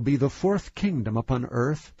beast shall be the 4th kingdom upon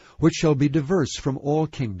earth, which shall be diverse from all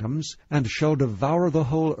kingdoms, and shall devour the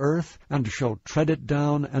whole earth, and shall tread it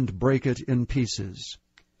down, and break it in pieces.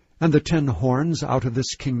 And the 10 horns out of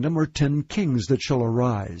this kingdom are 10 kings that shall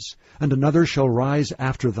arise, and another shall rise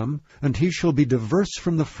after them, and he shall be diverse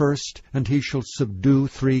from the first, and he shall subdue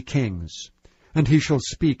 3 kings. And he shall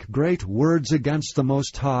speak great words against the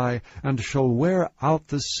Most High, and shall wear out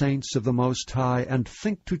the saints of the Most High, and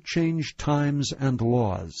think to change times and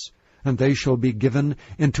laws. And they shall be given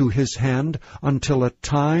into his hand until a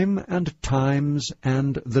time and times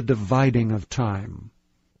and the dividing of time.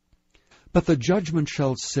 But the judgment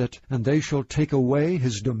shall sit, and they shall take away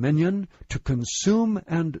his dominion, to consume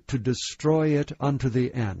and to destroy it unto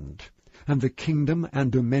the end. And the kingdom and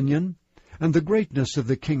dominion, and the greatness of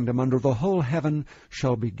the kingdom under the whole heaven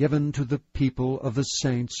shall be given to the people of the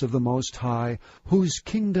saints of the Most High, whose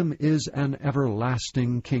kingdom is an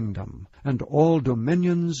everlasting kingdom, and all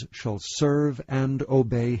dominions shall serve and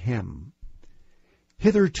obey him.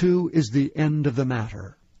 Hitherto is the end of the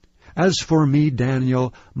matter. As for me,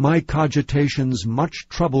 Daniel, my cogitations much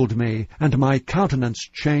troubled me, and my countenance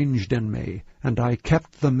changed in me, and I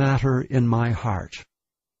kept the matter in my heart.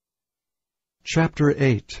 Chapter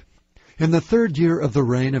 8. In the 3rd year of the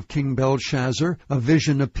reign of King Belshazzar, a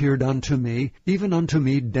vision appeared unto me, even unto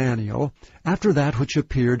me Daniel, after that which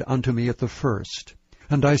appeared unto me at the first.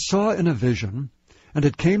 And I saw in a vision, and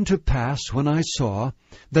it came to pass, when I saw,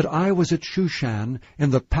 that I was at Shushan,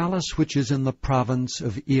 in the palace which is in the province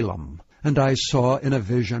of Elam. And I saw in a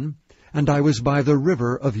vision, and I was by the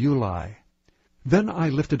river of Ulai. Then I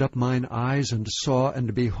lifted up mine eyes, and saw,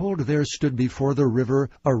 and behold, there stood before the river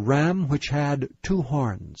a ram which had 2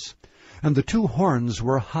 horns. And the 2 horns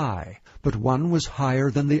were high, but one was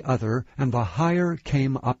higher than the other, and the higher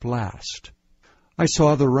came up last. I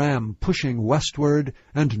saw the ram pushing westward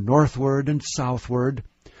and northward and southward,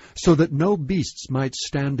 so that no beasts might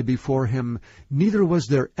stand before him, neither was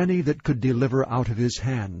there any that could deliver out of his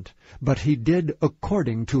hand. But he did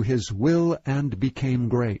according to his will, and became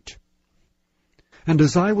great. And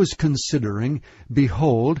as I was considering,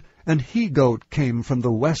 behold, an he-goat came from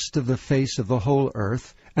the west of the face of the whole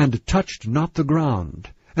earth, and touched not the ground.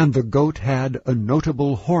 And the goat had a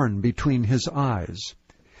notable horn between his eyes.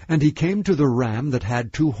 And he came to the ram that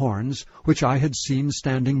had 2 horns, which I had seen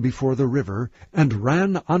standing before the river, and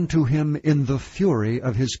ran unto him in the fury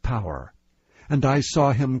of his power. And I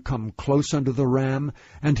saw him come close unto the ram,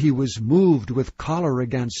 and he was moved with choler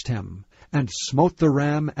against him, and smote the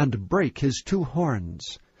ram, and brake his 2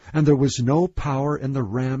 horns. And there was no power in the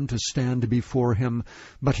ram to stand before him,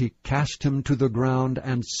 but he cast him to the ground,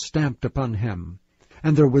 and stamped upon him.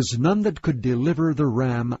 And there was none that could deliver the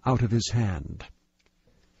ram out of his hand.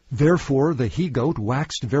 Therefore the he-goat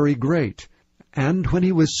waxed very great, and when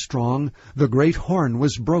he was strong, the great horn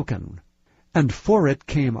was broken. And for it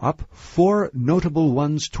came up 4 notable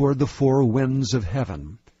ones toward the 4 winds of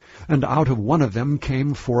heaven. And out of one of them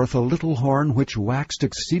came forth a little horn which waxed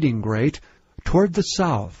exceeding great, toward the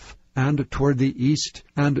south, and toward the east,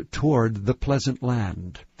 and toward the pleasant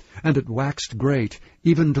land. And it waxed great,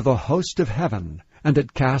 even to the host of heaven. And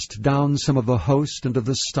it cast down some of the host and of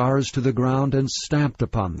the stars to the ground, and stamped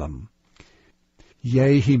upon them.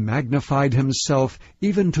 Yea, he magnified himself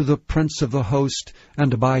even to the prince of the host,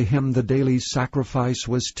 and by him the daily sacrifice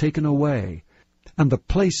was taken away, and the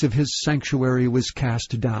place of his sanctuary was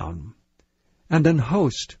cast down. And an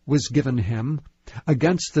host was given him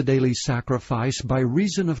against the daily sacrifice by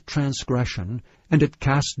reason of transgression, and it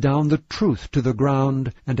cast down the truth to the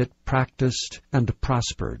ground, and it practiced and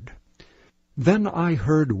prospered. Then I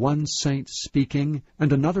heard one saint speaking,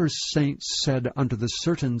 and another saint said unto the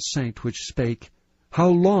certain saint which spake, How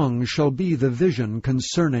long shall be the vision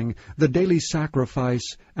concerning the daily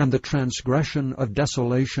sacrifice and the transgression of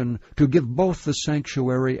desolation, to give both the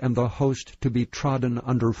sanctuary and the host to be trodden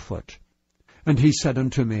under foot? And he said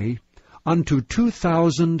unto me, Unto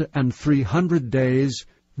 2,300 days,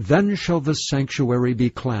 then shall the sanctuary be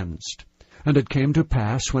cleansed. And it came to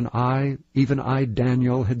pass, when I, even I,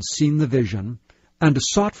 Daniel, had seen the vision, and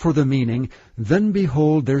sought for the meaning, then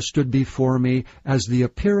behold, there stood before me as the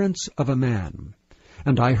appearance of a man.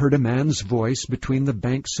 And I heard a man's voice between the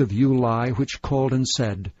banks of Ulai, which called and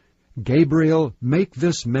said, Gabriel, make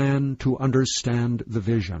this man to understand the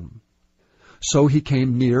vision. So he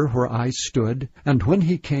came near where I stood, and when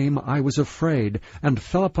he came I was afraid, and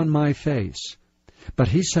fell upon my face. But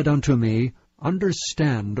he said unto me,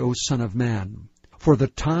 Understand, O Son of Man, for the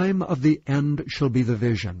time of the end shall be the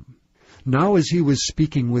vision. Now as he was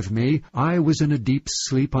speaking with me, I was in a deep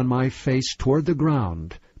sleep on my face toward the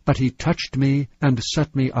ground, but he touched me and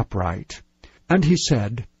set me upright. And he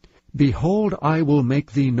said, Behold, I will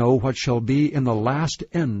make thee know what shall be in the last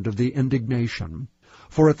end of the indignation.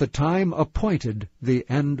 For at the time appointed the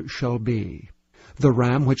end shall be. The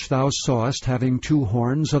ram which thou sawest having 2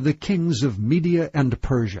 horns are the kings of Media and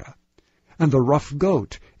Persia. And the rough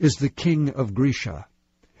goat is the king of Grecia.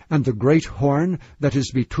 And the great horn that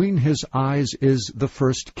is between his eyes is the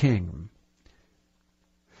first king.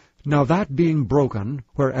 Now that being broken,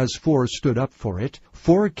 whereas 4 stood up for it,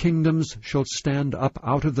 4 kingdoms shall stand up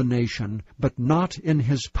out of the nation, but not in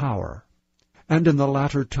his power. And in the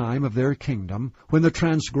latter time of their kingdom, when the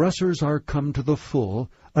transgressors are come to the full,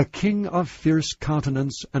 a king of fierce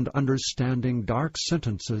countenance and understanding dark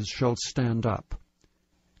sentences shall stand up.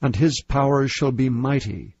 And his power shall be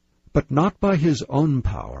mighty, but not by his own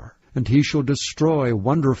power. And he shall destroy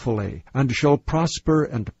wonderfully, and shall prosper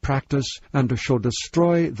and practice, and shall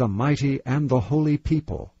destroy the mighty and the holy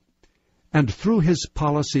people. And through his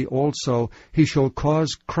policy also he shall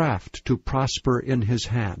cause craft to prosper in his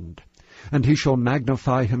hand. And he shall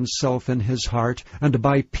magnify himself in his heart, and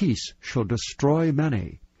by peace shall destroy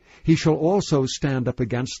many. He shall also stand up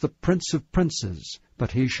against the prince of princes,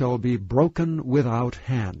 but he shall be broken without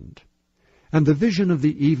hand. And the vision of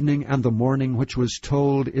the evening and the morning which was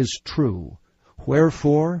told is true.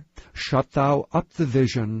 Wherefore shut thou up the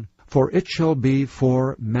vision, for it shall be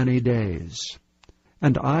for many days.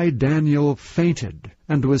 And I, Daniel, fainted,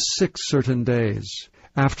 and was sick certain days.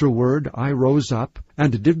 Afterward I rose up,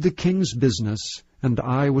 and did the king's business, and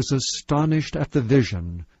I was astonished at the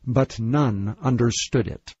vision, but none understood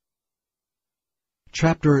it.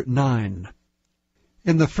 Chapter 9.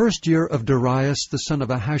 In the 1st year of Darius the son of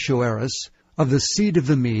Ahasuerus, of the seed of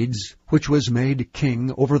the Medes, which was made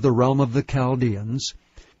king over the realm of the Chaldeans,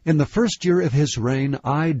 in the 1st year of his reign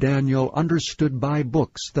I, Daniel, understood by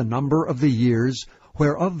books the number of the years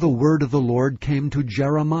whereof the word of the Lord came to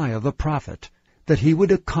Jeremiah the prophet, that he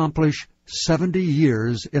would accomplish 70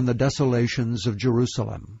 years in the desolations of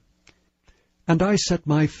Jerusalem. And I set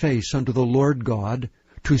my face unto the Lord God,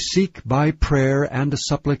 to seek by prayer and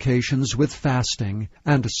supplications with fasting,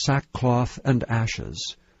 and sackcloth and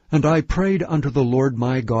ashes. And I prayed unto the Lord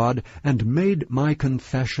my God, and made my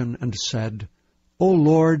confession, and said, O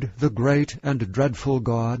Lord, the great and dreadful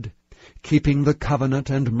God, keeping the covenant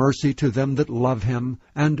and mercy to them that love him,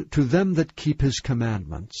 and to them that keep his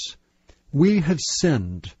commandments. We have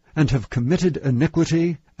sinned, and have committed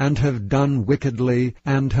iniquity, and have done wickedly,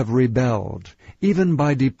 and have rebelled, even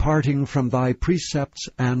by departing from thy precepts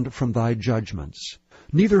and from thy judgments.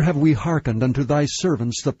 Neither have we hearkened unto thy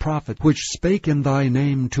servants the prophets, which spake in thy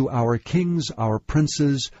name to our kings, our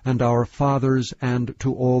princes, and our fathers, and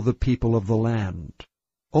to all the people of the land.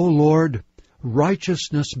 O Lord,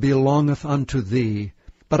 righteousness belongeth unto thee,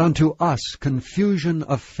 but unto us confusion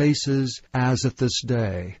of faces as at this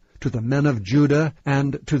day, to the men of Judah,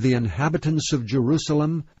 and to the inhabitants of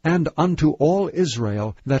Jerusalem, and unto all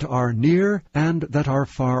Israel that are near and that are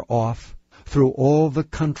far off, through all the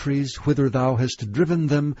countries whither thou hast driven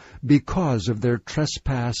them, because of their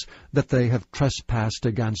trespass that they have trespassed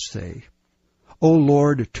against thee. O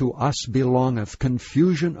Lord, to us belongeth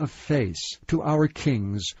confusion of face, to our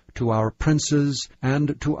kings, to our princes,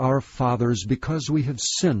 and to our fathers, because we have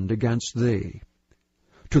sinned against thee.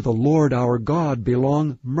 To the Lord our God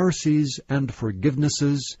belong mercies and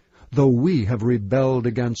forgivenesses, though we have rebelled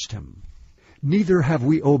against him. Neither have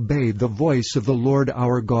we obeyed the voice of the Lord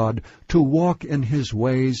our God, to walk in his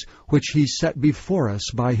ways, which he set before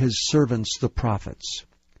us by his servants the prophets.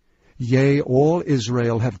 Yea, all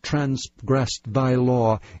Israel have transgressed thy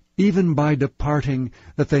law, even by departing,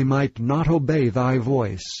 that they might not obey thy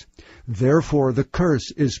voice. Therefore the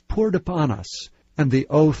curse is poured upon us, and the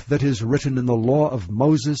oath that is written in the law of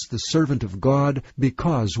Moses the servant of God,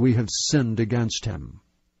 because we have sinned against him.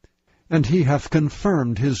 And he hath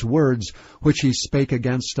confirmed his words which he spake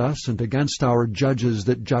against us, and against our judges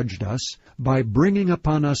that judged us, by bringing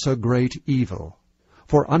upon us a great evil.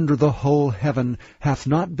 For under the whole heaven hath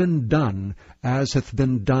not been done as hath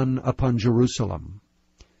been done upon Jerusalem.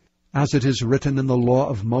 As it is written in the law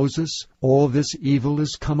of Moses, all this evil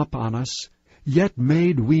is come upon us, yet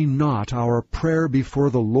made we not our prayer before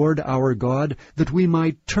the Lord our God, that we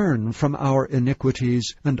might turn from our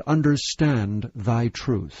iniquities and understand thy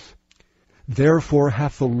truth. Therefore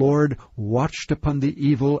hath the Lord watched upon the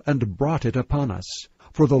evil and brought it upon us.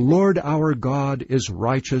 For the Lord our God is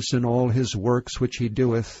righteous in all his works which he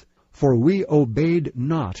doeth, for we obeyed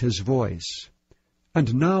not his voice.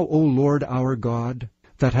 And now, O Lord our God,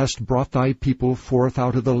 that hast brought thy people forth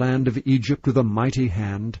out of the land of Egypt with a mighty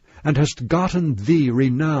hand, and hast gotten thee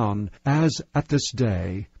renown, as at this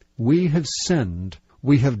day, we have sinned,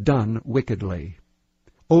 we have done wickedly.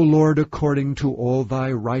 O Lord, according to all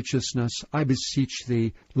thy righteousness, I beseech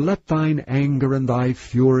thee, let thine anger and thy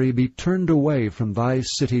fury be turned away from thy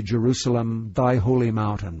city Jerusalem, thy holy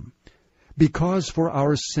mountain. Because for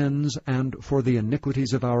our sins and for the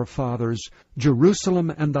iniquities of our fathers,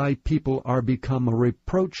 Jerusalem and thy people are become a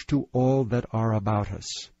reproach to all that are about us.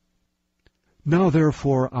 Now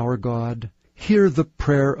therefore, our God, hear the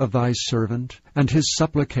prayer of thy servant, and his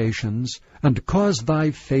supplications, and cause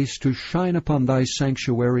thy face to shine upon thy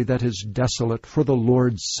sanctuary that is desolate for the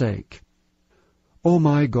Lord's sake. O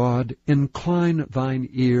my God, incline thine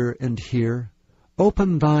ear and hear.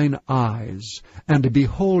 Open thine eyes, and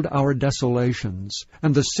behold our desolations,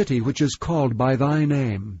 and the city which is called by thy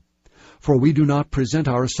name. For we do not present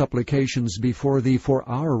our supplications before thee for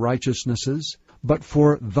our righteousnesses, but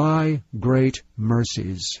for thy great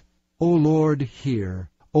mercies. O Lord, hear.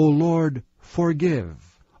 O Lord, forgive.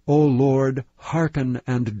 O Lord, hearken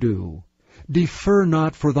and do. Defer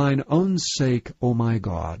not for thine own sake, O my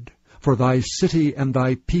God, for thy city and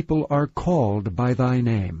thy people are called by thy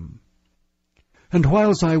name. And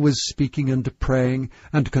whiles I was speaking and praying,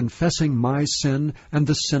 and confessing my sin and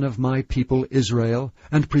the sin of my people Israel,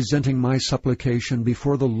 and presenting my supplication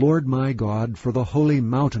before the Lord my God for the holy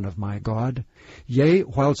mountain of my God, yea,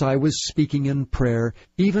 whiles I was speaking in prayer,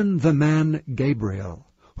 even the man Gabriel,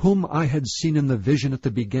 whom I had seen in the vision at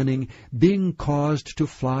the beginning, being caused to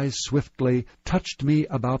fly swiftly, touched me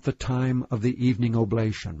about the time of the evening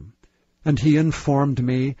oblation. And he informed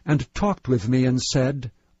me, and talked with me, and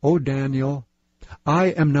said, O Daniel, I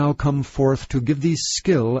am now come forth to give thee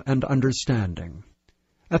skill and understanding.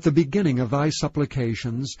 At the beginning of thy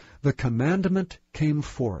supplications the commandment came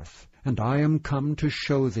forth, and I am come to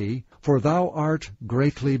show thee, for thou art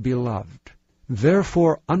greatly beloved.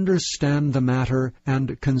 Therefore understand the matter,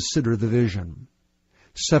 and consider the vision.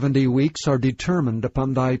 70 weeks are determined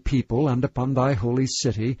upon thy people and upon thy holy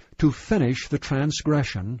city, to finish the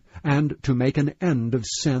transgression, and to make an end of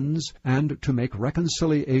sins, and to make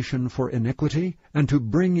reconciliation for iniquity, and to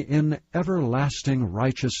bring in everlasting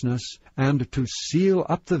righteousness, and to seal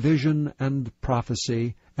up the vision and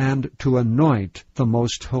prophecy, and to anoint the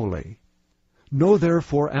most holy. Know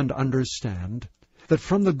therefore and understand, that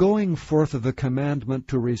from the going forth of the commandment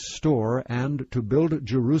to restore and to build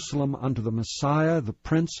Jerusalem unto the Messiah, the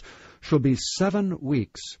Prince, shall be 7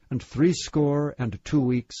 weeks, and 62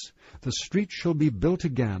 weeks. The street shall be built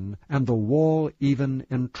again, and the wall even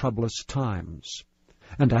in troublous times.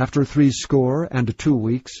 And after 62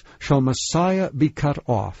 weeks shall Messiah be cut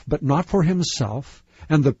off, but not for himself,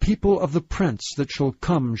 and the people of the Prince that shall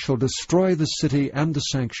come shall destroy the city and the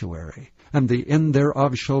sanctuary. And the end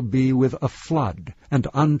thereof shall be with a flood, and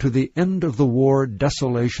unto the end of the war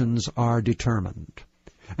desolations are determined.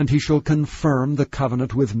 And he shall confirm the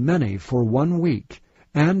covenant with many for 1 week,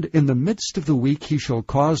 and in the midst of the week he shall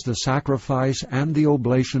cause the sacrifice and the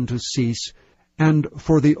oblation to cease, and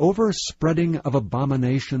for the overspreading of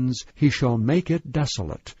abominations he shall make it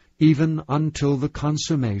desolate, even until the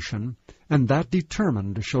consummation, and that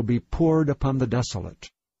determined shall be poured upon the desolate.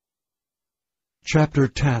 Chapter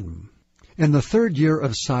 10. In the 3rd year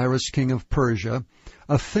of Cyrus king of Persia,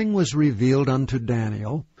 a thing was revealed unto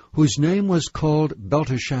Daniel, whose name was called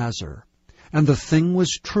Belteshazzar. And the thing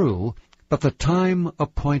was true, but the time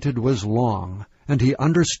appointed was long, and he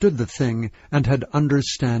understood the thing, and had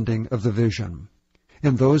understanding of the vision.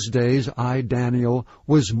 In those days I, Daniel,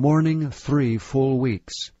 was mourning 3 full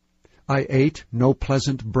weeks. I ate no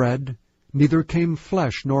pleasant bread, neither came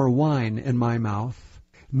flesh nor wine in my mouth.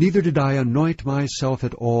 neither did I anoint myself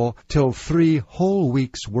at all, till 3 whole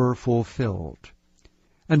weeks were fulfilled.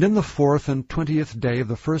 And in the 4th and 20th day of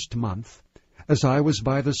the 1st month, as I was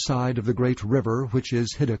by the side of the great river which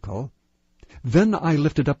is Hiddekel, then I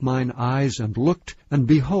lifted up mine eyes and looked, and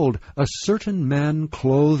behold, a certain man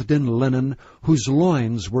clothed in linen, whose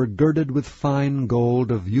loins were girded with fine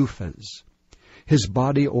gold of Uphaz. His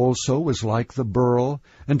body also was like the beryl,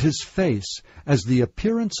 and his face as the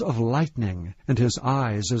appearance of lightning, and his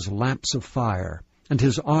eyes as lamps of fire, and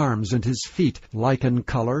his arms and his feet like in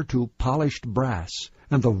color to polished brass,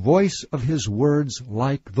 and the voice of his words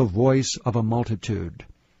like the voice of a multitude.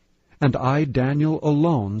 And I, Daniel,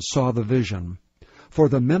 alone saw the vision. For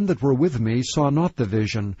the men that were with me saw not the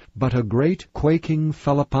vision, but a great quaking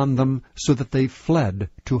fell upon them, so that they fled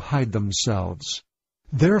to hide themselves.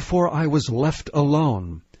 Therefore I was left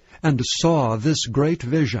alone, and saw this great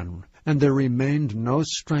vision, and there remained no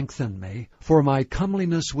strength in me, for my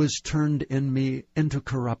comeliness was turned in me into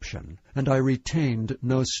corruption, and I retained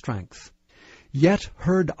no strength. Yet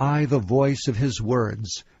heard I the voice of his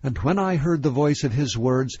words, and when I heard the voice of his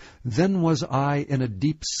words, then was I in a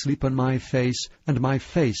deep sleep on my face, and my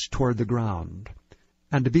face toward the ground.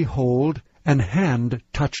 And behold, an hand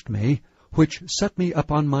touched me, which set me up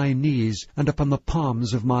on my knees, and upon the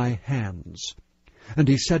palms of my hands. And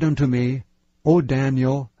he said unto me, O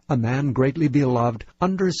Daniel, a man greatly beloved,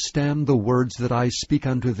 understand the words that I speak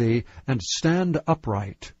unto thee, and stand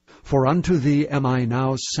upright, for unto thee am I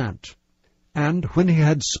now sent. And when he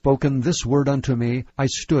had spoken this word unto me, I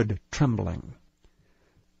stood trembling.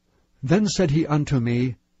 Then said he unto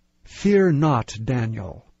me, Fear not,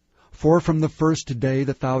 Daniel, for from the first day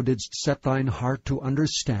that thou didst set thine heart to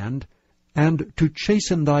understand, and to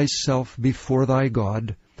chasten thyself before thy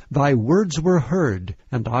God, thy words were heard,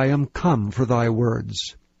 and I am come for thy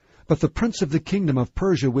words. But the prince of the kingdom of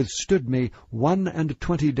Persia withstood me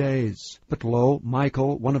 21 days. But lo,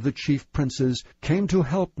 Michael, one of the chief princes, came to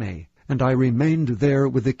help me, and I remained there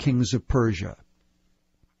with the kings of Persia.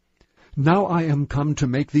 Now I am come to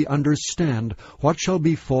make thee understand what shall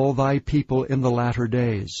befall thy people in the latter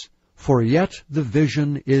days. For yet the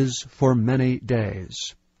vision is for many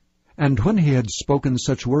days. And when he had spoken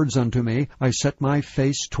such words unto me, I set my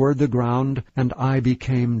face toward the ground, and I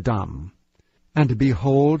became dumb. And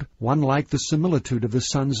behold, one like the similitude of the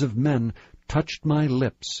sons of men touched my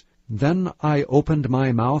lips. Then I opened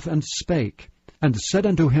my mouth and spake, and said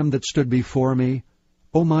unto him that stood before me,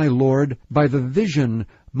 O my Lord, by the vision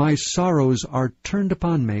my sorrows are turned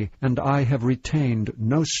upon me, and I have retained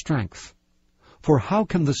no strength. For how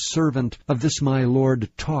can the servant of this my Lord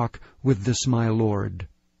talk with this my Lord?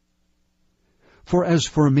 For as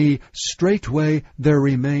for me, straightway there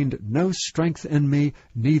remained no strength in me,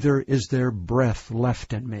 neither is there breath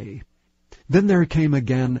left in me. Then there came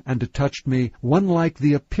again and touched me one like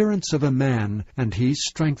the appearance of a man, and he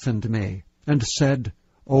strengthened me, and said,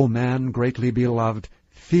 O man greatly beloved,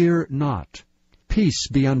 fear not. Peace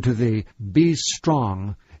be unto thee, be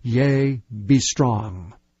strong, yea, be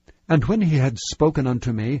strong. And when he had spoken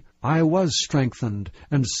unto me, I was strengthened,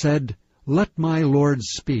 and said, Let my Lord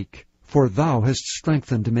speak, for thou hast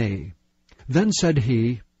strengthened me. Then said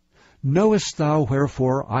he, Knowest thou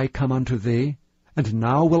wherefore I come unto thee? And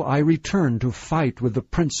now will I return to fight with the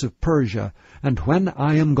prince of Persia, and when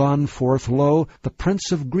I am gone forth, lo, the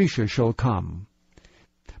prince of Grecia shall come.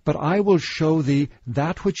 But I will show thee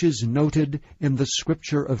that which is noted in the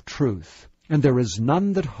scripture of truth. And there is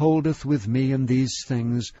none that holdeth with me in these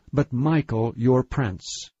things, but Michael your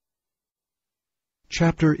prince.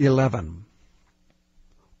 Chapter 11.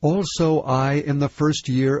 Also I, in the 1st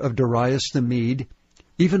year of Darius the Mede,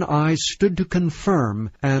 even I stood to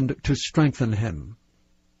confirm and to strengthen him.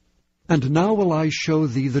 And now will I show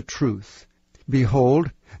thee the truth.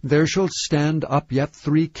 Behold, there shall stand up yet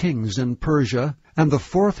 3 kings in Persia, and the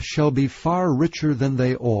 4th shall be far richer than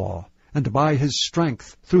they all. And by his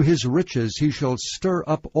strength, through his riches, he shall stir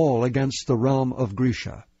up all against the realm of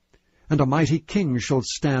Grecia. And a mighty king shall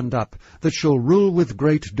stand up, that shall rule with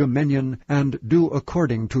great dominion, and do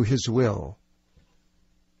according to his will.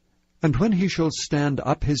 And when he shall stand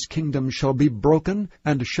up, his kingdom shall be broken,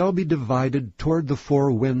 and shall be divided toward the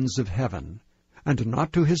 4 winds of heaven, and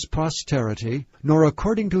not to his posterity, nor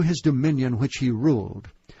according to his dominion which he ruled.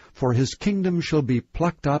 For his kingdom shall be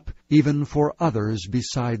plucked up, even for others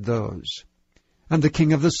beside those. And the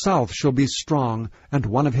king of the south shall be strong, and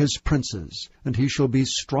one of his princes, and he shall be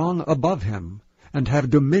strong above him, and have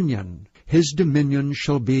dominion. His dominion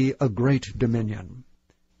shall be a great dominion.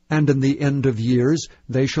 And in the end of years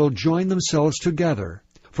they shall join themselves together.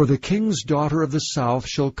 For the king's daughter of the south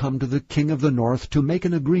shall come to the king of the north to make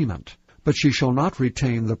an agreement. but she shall not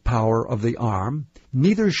retain the power of the arm,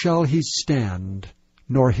 neither shall he stand,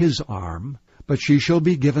 nor his arm, but she shall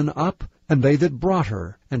be given up, and they that brought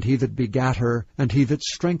her, and he that begat her, and he that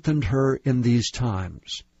strengthened her in these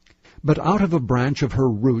times. But out of a branch of her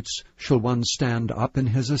roots shall one stand up in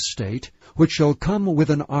his estate, which shall come with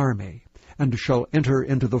an army, and shall enter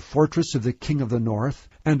into the fortress of the king of the north,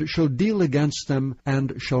 and shall deal against them,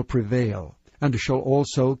 and shall prevail, and shall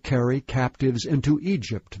also carry captives into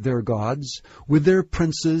Egypt their gods, with their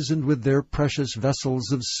princes and with their precious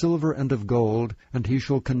vessels of silver and of gold, and he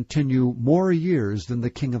shall continue more years than the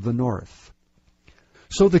king of the north.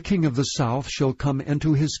 So the king of the south shall come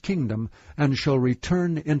into his kingdom, and shall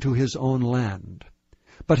return into his own land.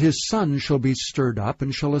 But his son shall be stirred up,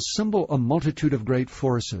 and shall assemble a multitude of great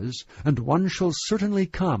forces, and one shall certainly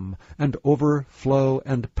come, and overflow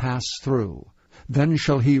and pass through. Then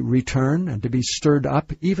shall he return, and to be stirred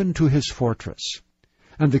up even to his fortress.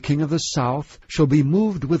 And the king of the south shall be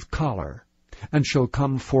moved with choler, and shall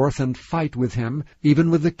come forth and fight with him,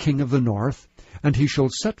 even with the king of the north, and he shall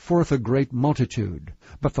set forth a great multitude,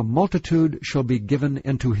 but the multitude shall be given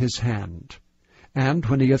into his hand. And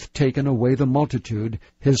when he hath taken away the multitude,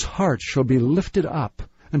 his heart shall be lifted up,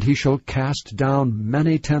 and he shall cast down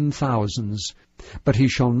many 10,000s, but he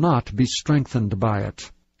shall not be strengthened by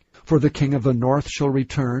it. For the king of the north shall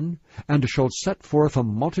return, and shall set forth a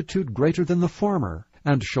multitude greater than the former,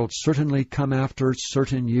 and shall certainly come after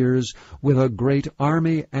certain years with a great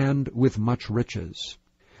army and with much riches.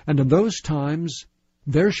 And in those times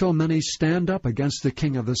there shall many stand up against the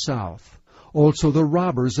king of the south. Also the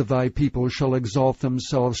robbers of thy people shall exalt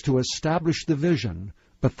themselves to establish the vision,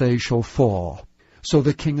 but they shall fall. So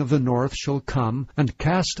the king of the north shall come, and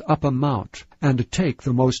cast up a mount, and take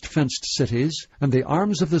the most fenced cities, and the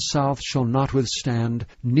arms of the south shall not withstand,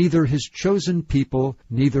 neither his chosen people,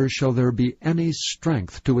 neither shall there be any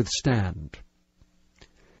strength to withstand.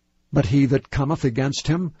 But he that cometh against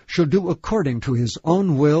him shall do according to his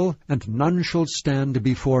own will, and none shall stand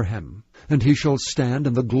before him. And he shall stand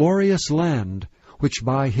in the glorious land, which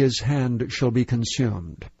by his hand shall be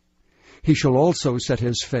consumed. He shall also set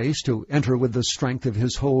his face to enter with the strength of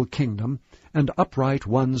his whole kingdom, and upright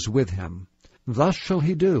ones with him. Thus shall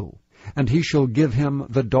he do, and he shall give him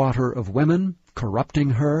the daughter of women,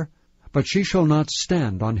 corrupting her, but she shall not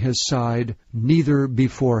stand on his side, neither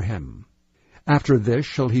before him. After this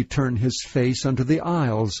shall he turn his face unto the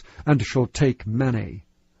isles, and shall take many.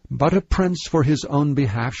 But a prince for his own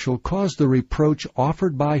behalf shall cause the reproach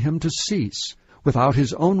offered by him to cease. Without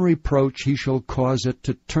his own reproach he shall cause it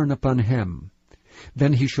to turn upon him.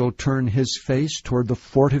 Then he shall turn his face toward the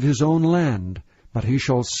fort of his own land, but he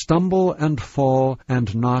shall stumble and fall,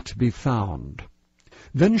 and not be found.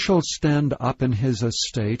 Then shall stand up in his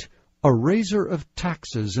estate a raiser of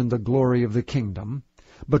taxes in the glory of the kingdom,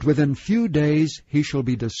 but within few days he shall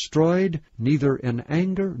be destroyed, neither in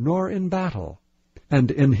anger nor in battle. And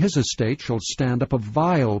in his estate shall stand up a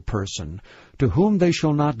vile person, to whom they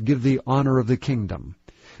shall not give the honor of the kingdom.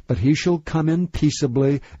 But he shall come in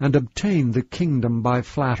peaceably, and obtain the kingdom by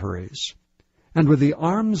flatteries. And with the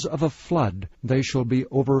arms of a flood they shall be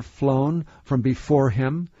overflown from before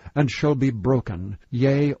him, and shall be broken,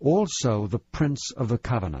 yea, also the prince of the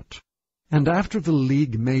covenant. And after the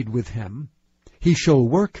league made with him, he shall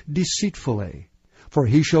work deceitfully, for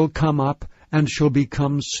he shall come up, and shall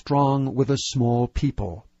become strong with a small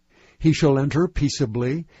people. He shall enter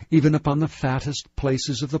peaceably, even upon the fattest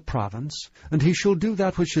places of the province, and he shall do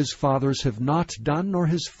that which his fathers have not done, nor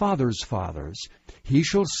his fathers' fathers. He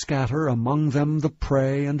shall scatter among them the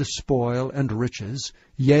prey and spoil and riches,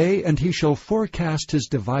 yea, and he shall forecast his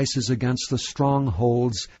devices against the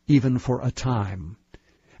strongholds, even for a time.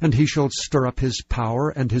 And he shall stir up his power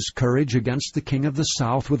and his courage against the king of the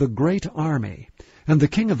south with a great army. And the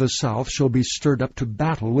king of the south shall be stirred up to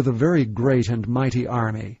battle with a very great and mighty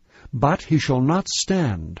army. But he shall not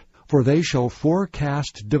stand, for they shall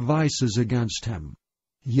forecast devices against him.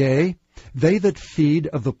 Yea, they that feed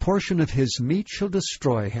of the portion of his meat shall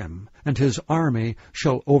destroy him, and his army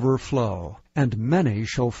shall overflow, and many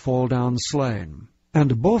shall fall down slain.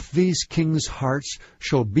 And both these kings' hearts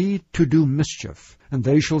shall be to do mischief, and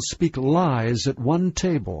they shall speak lies at one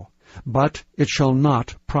table, but it shall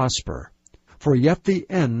not prosper. For yet the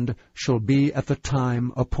end shall be at the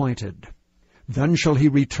time appointed. Then shall he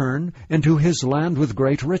return into his land with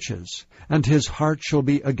great riches, and his heart shall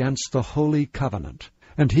be against the holy covenant,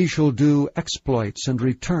 and he shall do exploits and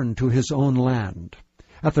return to his own land.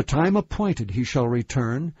 At the time appointed he shall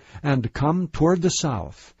return, and come toward the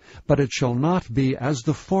south, but it shall not be as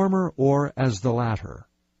the former or as the latter.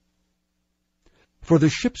 For the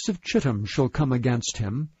ships of Chittim shall come against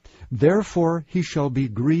him, therefore he shall be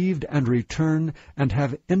grieved and return, and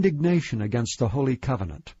have indignation against the holy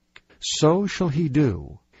covenant. So shall he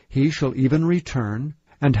do. He shall even return,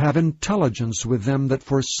 and have intelligence with them that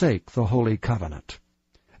forsake the holy covenant.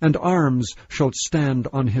 And arms shall stand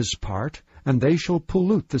on his part, and they shall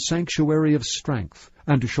pollute the sanctuary of strength,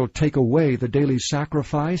 and shall take away the daily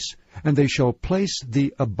sacrifice, and they shall place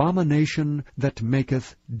the abomination that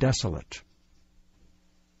maketh desolate.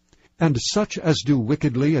 And such as do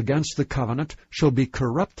wickedly against the covenant shall be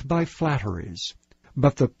corrupt by flatteries.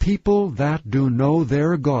 But the people that do know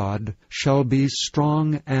their God shall be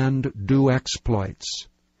strong and do exploits.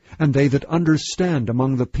 And they that understand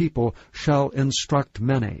among the people shall instruct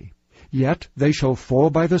many. Yet they shall fall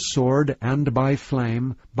by the sword and by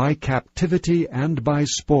flame, by captivity and by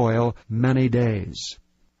spoil many days.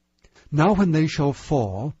 Now when they shall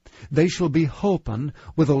fall, they shall be holpen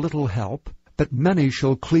with a little help, but many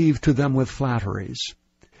shall cleave to them with flatteries.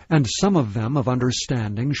 And some of them of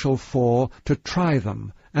understanding shall fall to try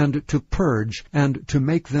them, and to purge, and to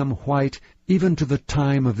make them white, even to the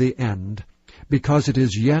time of the end, because it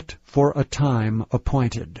is yet for a time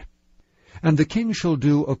appointed. And the king shall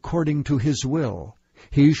do according to his will.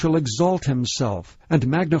 He shall exalt himself, and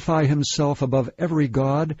magnify himself above every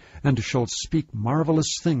god, and shall speak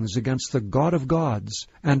marvelous things against the God of gods,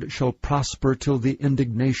 and shall prosper till the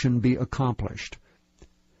indignation be accomplished.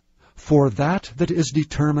 For that is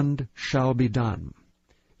determined shall be done.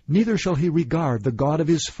 Neither shall he regard the God of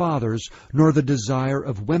his fathers, nor the desire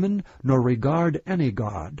of women, nor regard any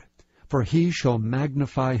god, for he shall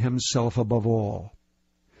magnify himself above all.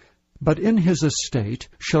 But in his estate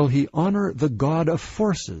shall he honor the God of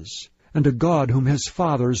forces, and a God whom his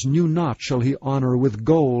fathers knew not shall he honor with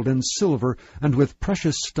gold and silver, and with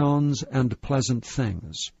precious stones and pleasant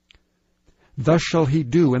things. Thus shall he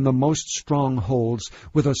do in the most strongholds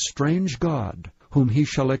with a strange God, whom he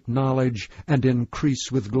shall acknowledge and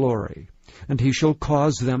increase with glory. And he shall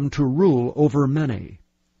cause them to rule over many,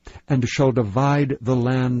 and shall divide the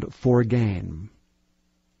land for gain.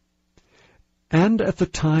 And at the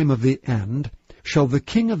time of the end shall the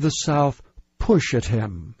king of the south push at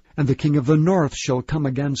him, and the king of the north shall come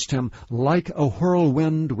against him like a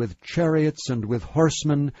whirlwind, with chariots and with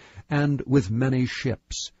horsemen, and with many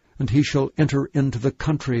ships. And he shall enter into the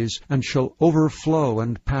countries, and shall overflow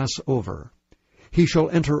and pass over. He shall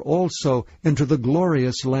enter also into the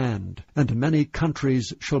glorious land, and many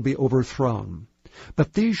countries shall be overthrown.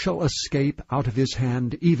 But these shall escape out of his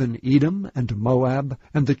hand, even Edom and Moab,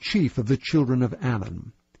 and the chief of the children of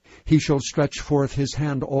Ammon. He shall stretch forth his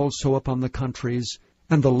hand also upon the countries,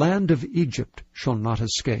 and the land of Egypt shall not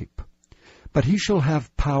escape. But he shall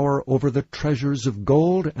have power over the treasures of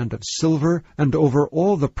gold and of silver, and over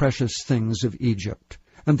all the precious things of Egypt.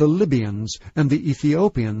 And the Libyans and the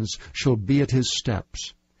Ethiopians shall be at his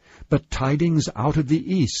steps. But tidings out of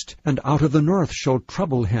the east and out of the north shall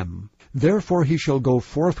trouble him. Therefore he shall go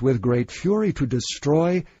forth with great fury to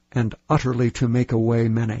destroy, and utterly to make away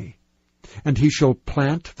many. And he shall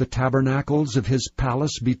plant the tabernacles of his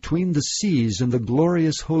palace between the seas and the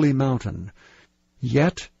glorious holy mountain.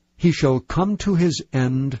 Yet he shall come to his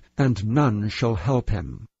end, and none shall help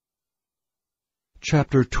him.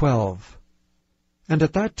 Chapter 12. And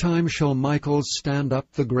at that time shall Michael stand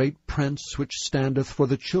up, the great prince which standeth for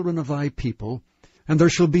the children of thy people, and there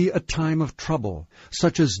shall be a time of trouble,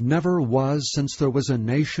 such as never was since there was a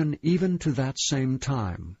nation, even to that same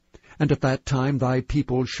time. And at that time thy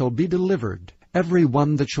people shall be delivered, every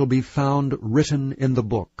one that shall be found written in the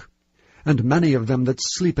book. And many of them that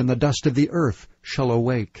sleep in the dust of the earth shall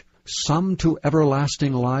awake, some to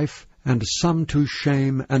everlasting life, and some to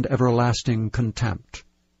shame and everlasting contempt.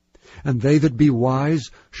 And they that be wise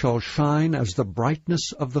shall shine as the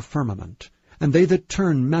brightness of the firmament, and they that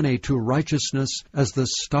turn many to righteousness as the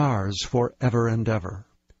stars for ever and ever.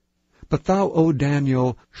 But thou, O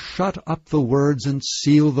Daniel, shut up the words and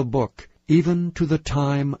seal the book, even to the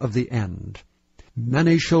time of the end.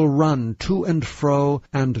 Many shall run to and fro,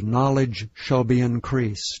 and knowledge shall be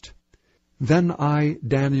increased. Then I,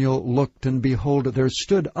 Daniel, looked, and behold, there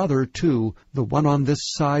stood other two, the one on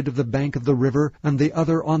this side of the bank of the river, and the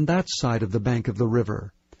other on that side of the bank of the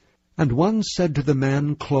river. And one said to the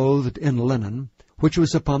man clothed in linen, which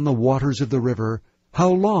was upon the waters of the river, How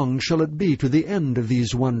long shall it be to the end of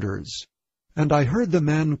these wonders? And I heard the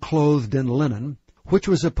man clothed in linen, which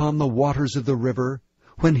was upon the waters of the river,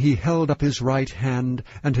 when he held up his right hand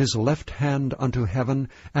and his left hand unto heaven,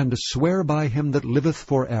 and sware by him that liveth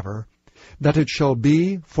for ever, that it shall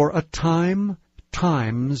be for a time,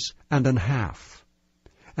 times, and an half.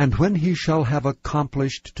 And when he shall have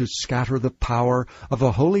accomplished to scatter the power of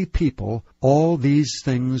a holy people, all these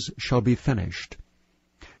things shall be finished.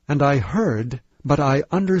 And I heard, but I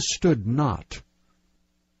understood not.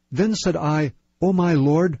 Then said I, O my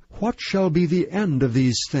Lord, what shall be the end of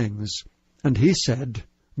these things? And he said,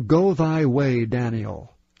 Go thy way,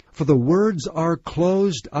 Daniel, for the words are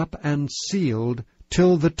closed up and sealed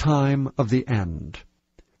till the time of the end.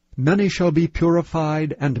 Many shall be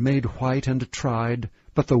purified and made white and tried,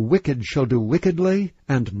 but the wicked shall do wickedly,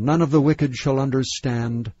 and none of the wicked shall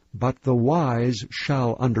understand, but the wise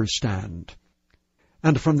shall understand.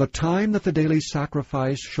 And from the time that the daily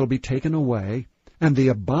sacrifice shall be taken away, and the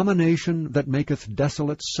abomination that maketh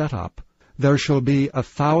desolate set up, there shall be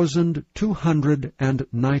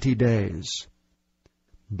 1,290 days.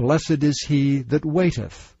 Blessed is he that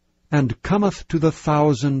waiteth, and cometh to the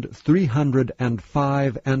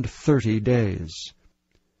 1,335 days.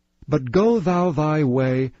 But go thou thy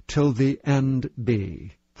way till the end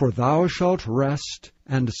be, for thou shalt rest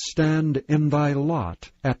and stand in thy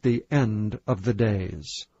lot at the end of the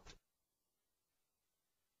days.